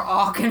 But if we're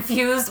all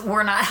confused,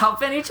 we're not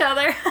helping each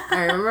other.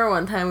 I remember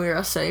one time we were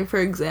all studying for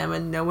exam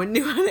and no one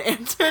knew how to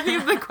answer any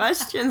of the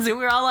questions. And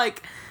we were all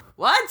like,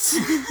 what?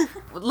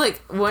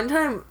 Like, one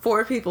time,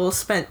 4 people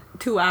spent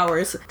 2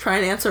 hours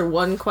trying to answer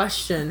one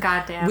question.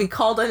 Goddamn. We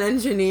called an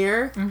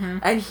engineer,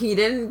 and he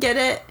didn't get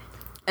it.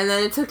 And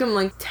then it took him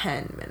like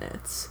 10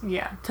 minutes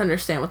to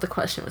understand what the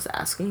question was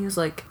asking. He was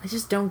like, I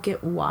just don't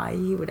get why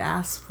he would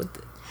ask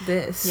with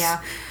this.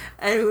 Yeah.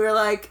 And we were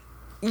like,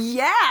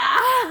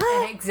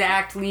 yeah!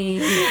 Exactly.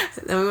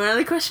 Then we went on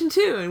to question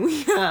 2 and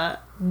we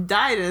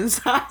died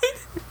inside.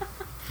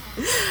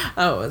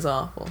 Oh, it was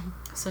awful.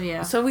 So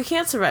yeah. So we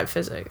can't survive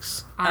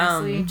physics.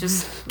 Honestly,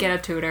 just get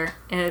a tutor.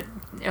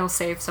 It'll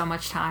save so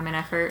much time and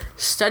effort.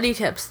 Study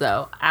tips,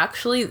 though.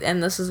 Actually,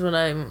 and this is what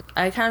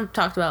I kind of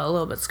talked about a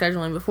little bit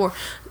scheduling before.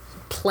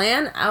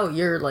 Plan out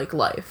your, like,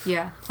 life.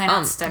 Yeah, plan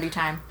out study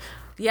time.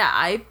 Yeah,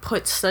 I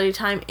put study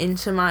time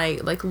into my,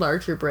 like,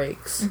 larger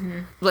breaks.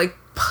 Like,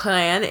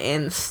 plan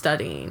in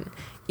studying.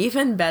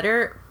 Even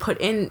better, put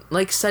in,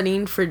 like,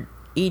 studying for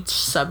each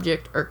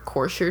subject or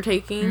course you're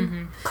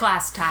taking.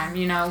 Class time,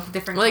 you know,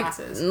 different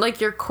classes. Like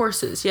your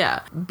courses,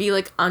 yeah. Be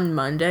like, on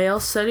Monday I'll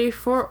study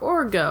for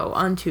Orgo.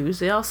 On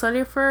Tuesday I'll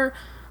study for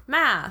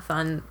math.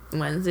 On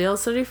Wednesday I'll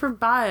study for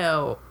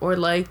bio. Or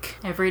like...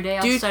 Every day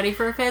I'll study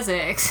for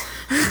physics.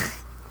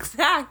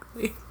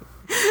 Exactly.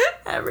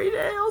 Every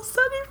day I'll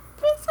study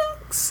for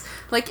physics.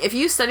 Like, if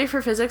you study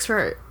for physics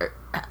for,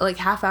 like,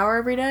 half hour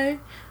every day,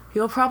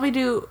 you'll probably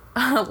do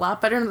a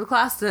lot better in the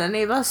class than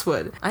any of us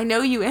would. I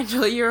know you,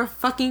 Angela. You're a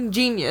fucking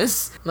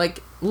genius.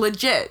 Like,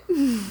 legit.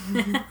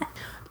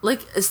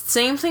 Like,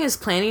 same thing as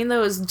planning,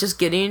 though, is just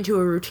getting into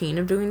a routine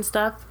of doing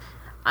stuff.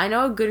 I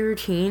know a good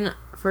routine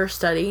for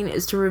studying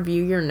is to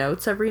review your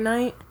notes every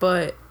night,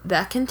 but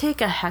that can take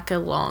a heck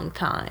of a long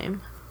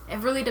time. It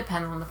really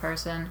depends on the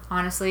person.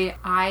 Honestly,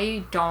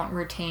 I don't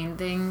retain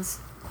things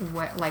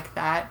like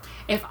that.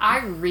 If I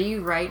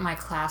rewrite my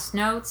class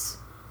notes,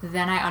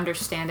 then I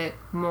understand it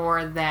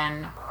more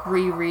than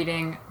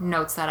rereading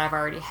notes that I've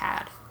already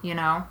had, you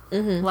know?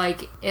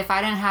 Like, if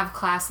I didn't have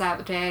class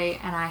that day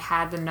and I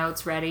had the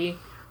notes ready,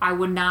 I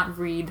would not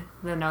read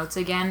the notes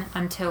again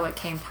until it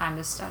came time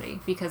to study,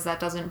 because that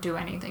doesn't do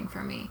anything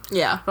for me.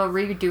 Yeah. But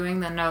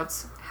redoing the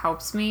notes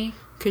helps me.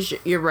 Because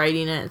you're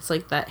writing it, it's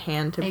like that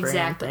hand to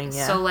brain thing,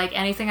 yeah. So, like,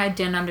 anything I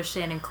didn't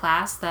understand in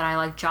class that I,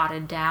 like,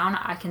 jotted down,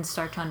 I can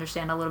start to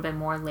understand a little bit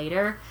more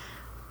later.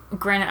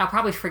 Granted, I'll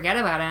probably forget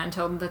about it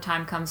until the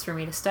time comes for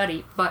me to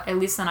study, but at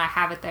least then I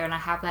have it there and I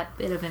have that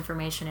bit of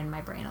information in my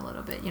brain a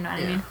little bit, you know what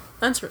I mean?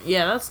 That's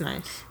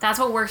nice. That's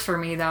what works for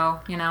me, though,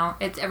 you know?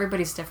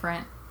 Everybody's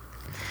different.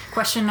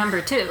 Question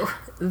number 2.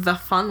 The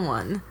fun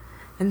one,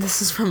 and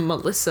this is from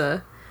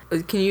Melissa.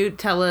 Can you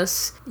tell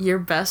us your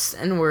best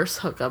and worst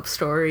hookup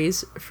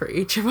stories for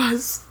each of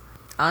us?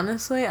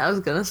 Honestly, I was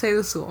gonna say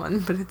this one,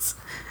 but it's...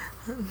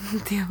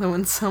 the other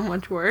one's so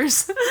much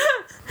worse.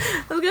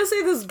 I was gonna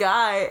say this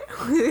guy,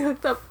 we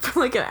hooked up for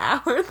like an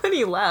hour, then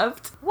he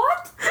left.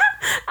 What?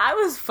 I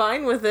was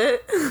fine with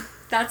it.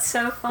 That's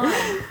so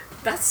fun.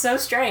 That's so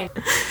strange.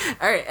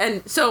 Alright,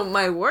 and so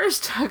my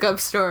worst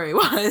hookup story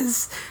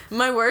was...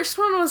 My worst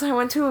one was I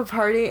went to a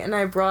party and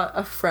I brought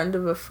a friend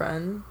of a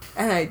friend.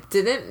 And I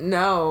didn't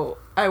know...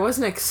 I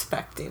wasn't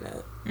expecting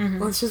it.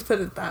 Mm-hmm. Let's just put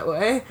it that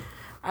way.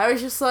 I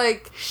was just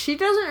like, she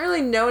doesn't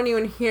really know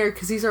anyone here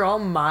because these are all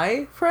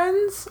my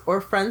friends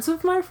or friends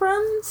of my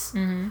friends.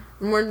 Mm-hmm.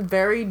 And we're in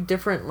very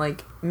different,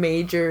 like,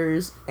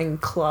 majors and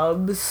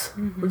clubs.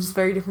 Mm-hmm. We're just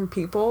very different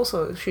people,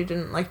 so she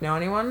didn't, like, know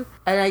anyone.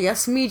 And I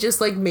guess me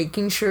just, like,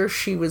 making sure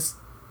she was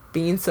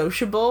being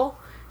sociable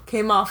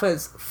came off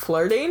as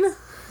flirting.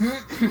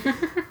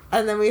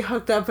 And then we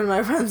hooked up in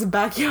my friend's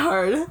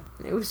backyard.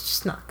 It was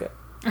just not good.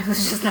 It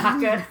was just not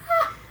good.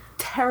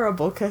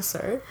 Terrible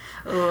kisser.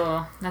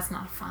 Oh, that's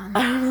not fun.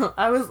 I don't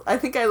know. I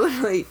think I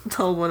literally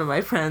told one of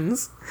my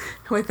friends,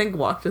 who I think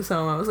walked us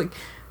home, I was like,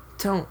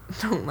 don't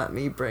let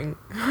me bring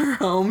her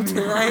home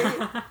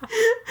tonight.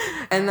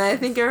 And I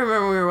think I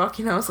remember we were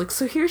walking, I was like,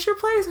 so here's your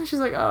place? And she's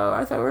like, oh,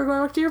 I thought we were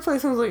going back to your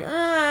place. And I was like,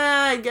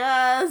 I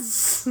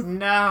guess.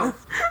 No.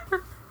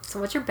 So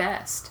what's your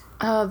best?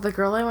 The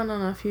girl I went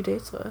on a few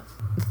dates with.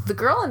 The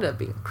girl ended up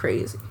being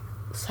crazy.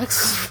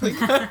 Sex was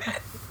really good.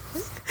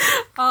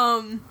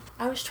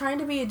 I was trying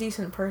to be a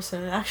decent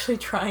person and actually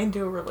try and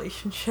do a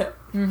relationship.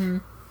 Mm-hmm.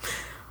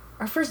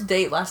 Our first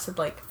date lasted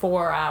like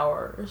 4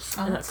 hours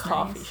in a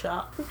coffee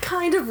shop. I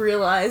kind of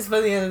realized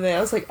by the end of the day, I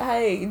was like,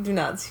 I do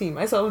not see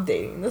myself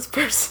dating this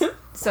person.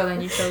 So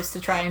then you chose to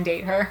try and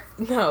date her?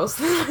 No,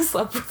 so then I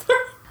slept with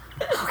her.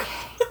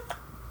 Okay.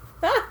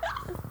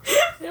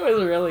 It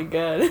was really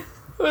good. It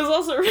was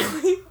also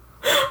really,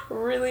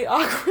 really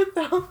awkward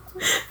though.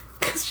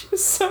 Because she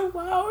was so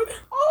loud.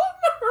 All of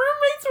my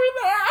roommates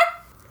were there.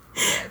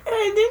 And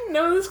I didn't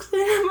know this because I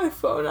didn't have my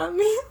phone on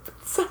me, but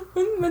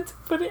someone meant to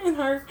put it in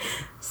our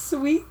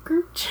sweet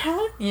group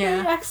chat.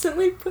 Yeah. I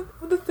accidentally put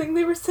the thing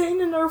they were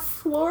saying in our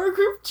floor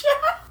group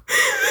chat.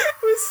 It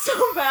was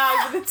so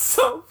bad, but it's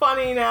so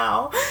funny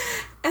now.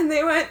 And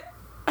they went,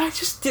 I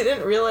just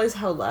didn't realize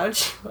how loud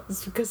she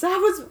was because that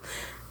was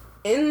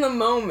in the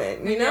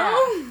moment, you know?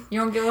 Yeah. You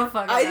don't give a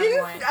fuck at that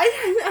point.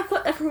 I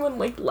thought everyone,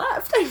 like,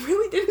 left. I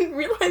really didn't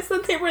realize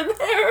that they were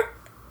there.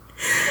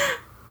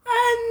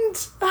 And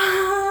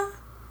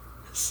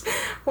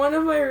one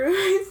of my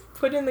roommates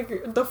put in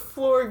the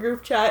floor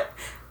group chat,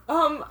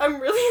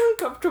 I'm really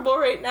uncomfortable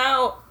right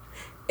now.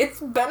 It's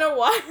been a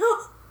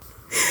while.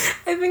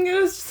 I think it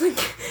was just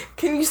like,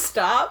 can you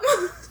stop?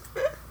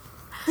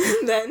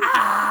 And then...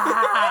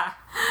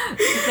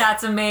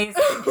 That's amazing.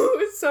 It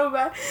was so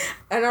bad.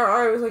 And our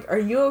RA was like, are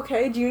you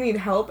okay? Do you need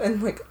help?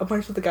 And like a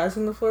bunch of the guys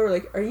on the floor were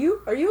like, are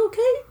you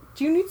okay?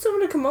 Do you need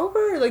someone to come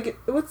over? Like,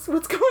 what's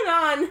going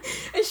on?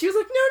 And she was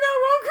like, no,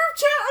 wrong group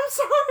chat. I'm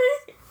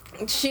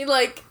sorry. She,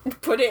 like,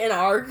 put it in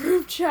our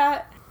group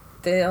chat.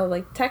 They all,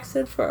 like,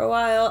 texted for a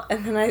while.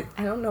 And then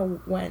I don't know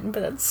when,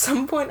 but at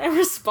some point I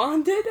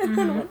responded. And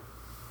then went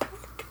back.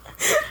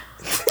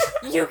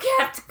 You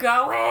kept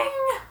going?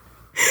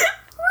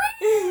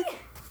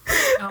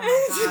 Oh,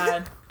 my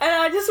God. And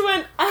I just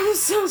went, I'm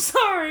so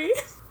sorry.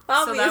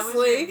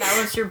 Obviously. So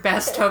that was your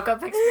best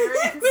hookup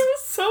experience? It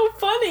was so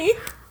funny.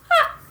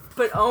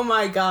 But oh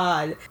my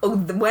God.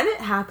 When it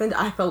happened,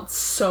 I felt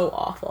so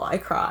awful. I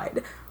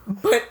cried.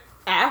 But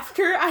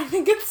after, I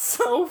think it's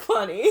so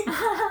funny.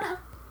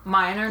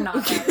 Mine are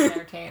not that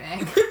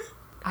entertaining.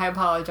 I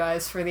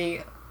apologize for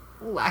the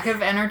lack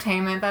of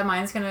entertainment that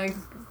mine's gonna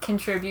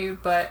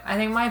contribute, but I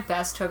think my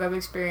best hookup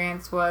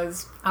experience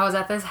was I was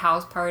at this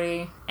house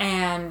party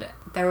and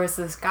there was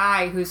this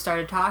guy who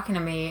started talking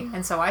to me,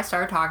 and so I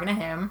started talking to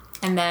him,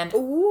 and then...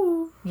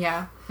 Ooh.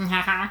 Yeah.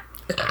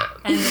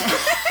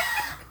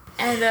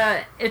 And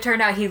it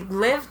turned out he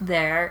lived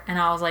there, and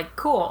I was like,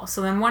 cool.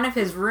 So then one of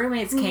his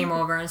roommates came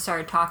over and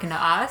started talking to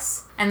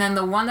us, and then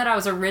the one that I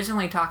was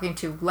originally talking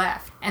to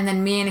left. And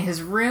then me and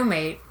his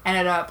roommate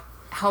ended up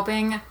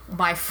helping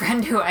my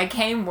friend who I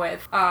came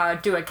with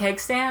do a keg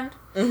stand.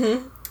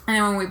 Mm-hmm. And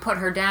then when we put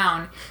her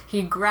down,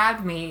 he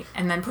grabbed me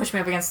and then pushed me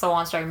up against the wall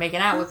and started making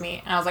out with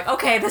me. And I was like,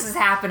 okay, this is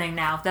happening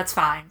now. That's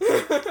fine.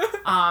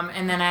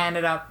 And then I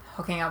ended up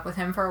hooking up with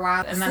him for a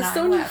while, and then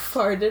I left.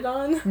 You farted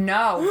on?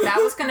 No, that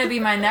was going to be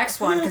my next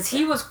one, because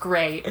he was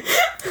great.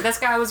 This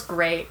guy was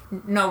great.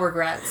 No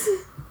regrets.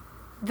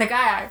 The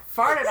guy I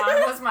farted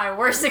on was my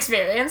worst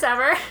experience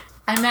ever.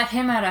 I met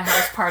him at a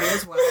house party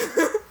as well.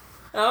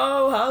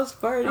 Oh, house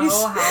parties.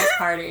 Oh, house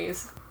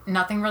parties.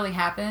 Nothing really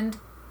happened.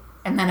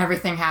 And then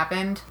everything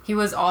happened. He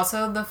was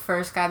also the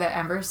first guy that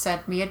ever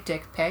sent me a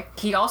dick pic.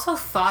 He also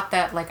thought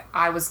that, like,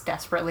 I was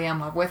desperately in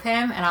love with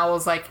him. And I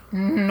was like,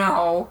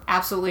 no,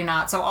 absolutely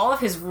not. So all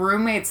of his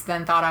roommates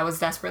then thought I was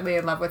desperately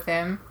in love with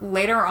him.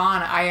 Later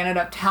on, I ended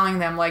up telling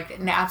them, like,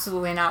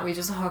 absolutely not. We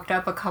just hooked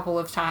up a couple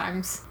of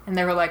times. And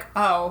they were like,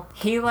 oh,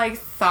 he, like,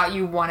 thought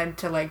you wanted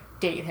to, like,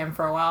 date him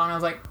for a while. And I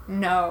was like,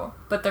 no.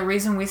 But the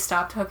reason we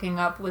stopped hooking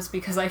up was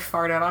because I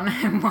farted on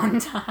him one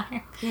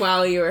time.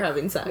 While you were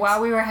having sex.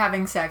 While we were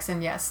having sex,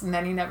 and yes. And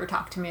then he never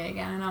talked to me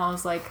again. And I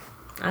was like,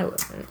 I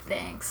wouldn't.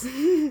 Thanks.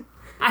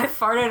 I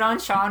farted on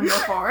Sean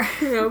before. I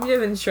hope you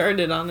haven't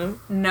sharded on him.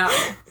 No.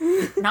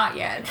 Not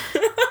yet.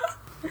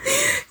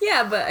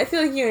 Yeah, but I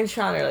feel like you and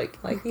Sean are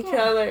like each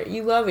other.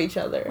 You love each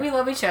other. We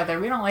love each other.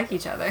 We don't like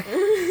each other.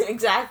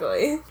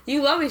 Exactly.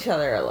 You love each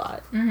other a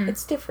lot. Mm-hmm.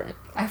 It's different.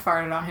 I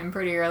farted on him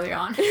pretty early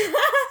on.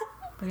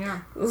 But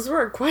yeah. Those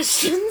were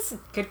questions.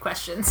 Good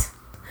questions.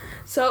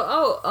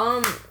 So,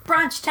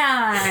 Brunch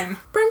time!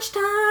 Brunch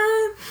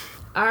time!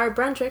 Our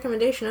brunch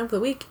recommendation of the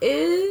week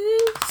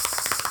is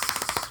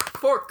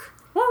Fork.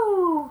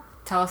 Woo!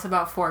 Tell us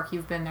about Fork.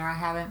 You've been there. I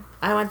haven't.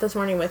 I went this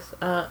morning with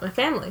my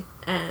family,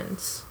 and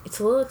it's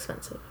a little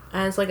expensive.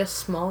 And it's like a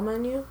small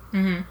menu,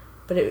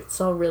 but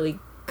it's all really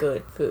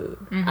good food.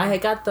 I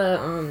had got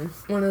the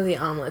one of the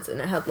omelets,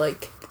 and it had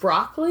like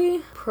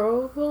broccoli,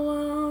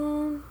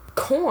 provolone,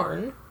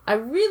 corn. I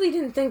really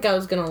didn't think I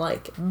was gonna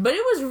like it, but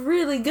it was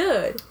really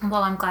good.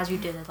 Well, I'm glad you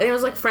did it. And it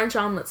was like French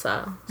omelet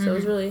style, so it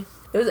was really.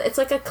 It's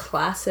like a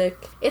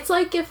classic. It's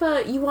like if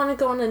you want to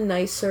go on a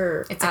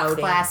nicer outing. It's a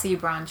classy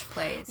brunch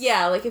place.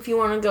 Yeah, like if you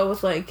want to go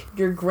with like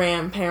your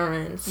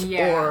grandparents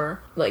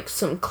or like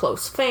some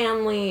close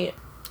family.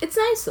 It's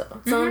nice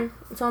though.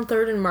 It's on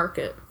 3rd and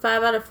Market.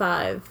 5 out of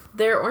 5.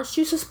 Their orange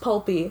juice is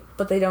pulpy,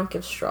 but they don't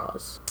give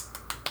straws.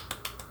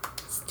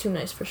 It's too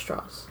nice for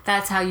straws.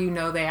 That's how you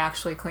know they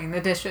actually clean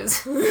the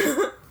dishes. 10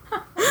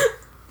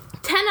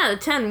 out of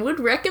 10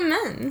 would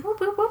recommend. Whoop,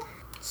 whoop, whoop.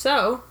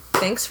 So,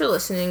 thanks for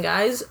listening,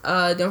 guys.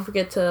 Don't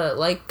forget to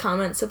like,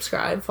 comment,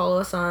 subscribe. Follow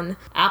us on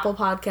Apple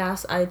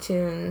Podcasts,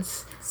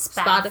 iTunes,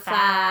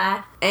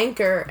 Spotify,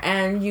 Anchor,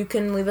 and you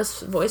can leave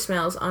us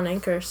voicemails on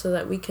Anchor so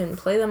that we can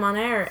play them on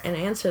air and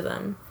answer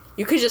them.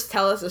 You could just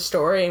tell us a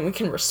story and we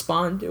can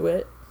respond to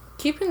it.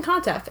 Keep in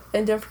contact,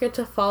 and don't forget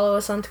to follow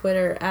us on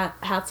Twitter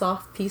at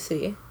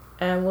HatsOffPC.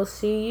 And we'll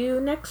see you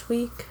next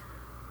week.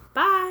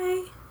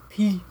 Bye!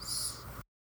 Peace.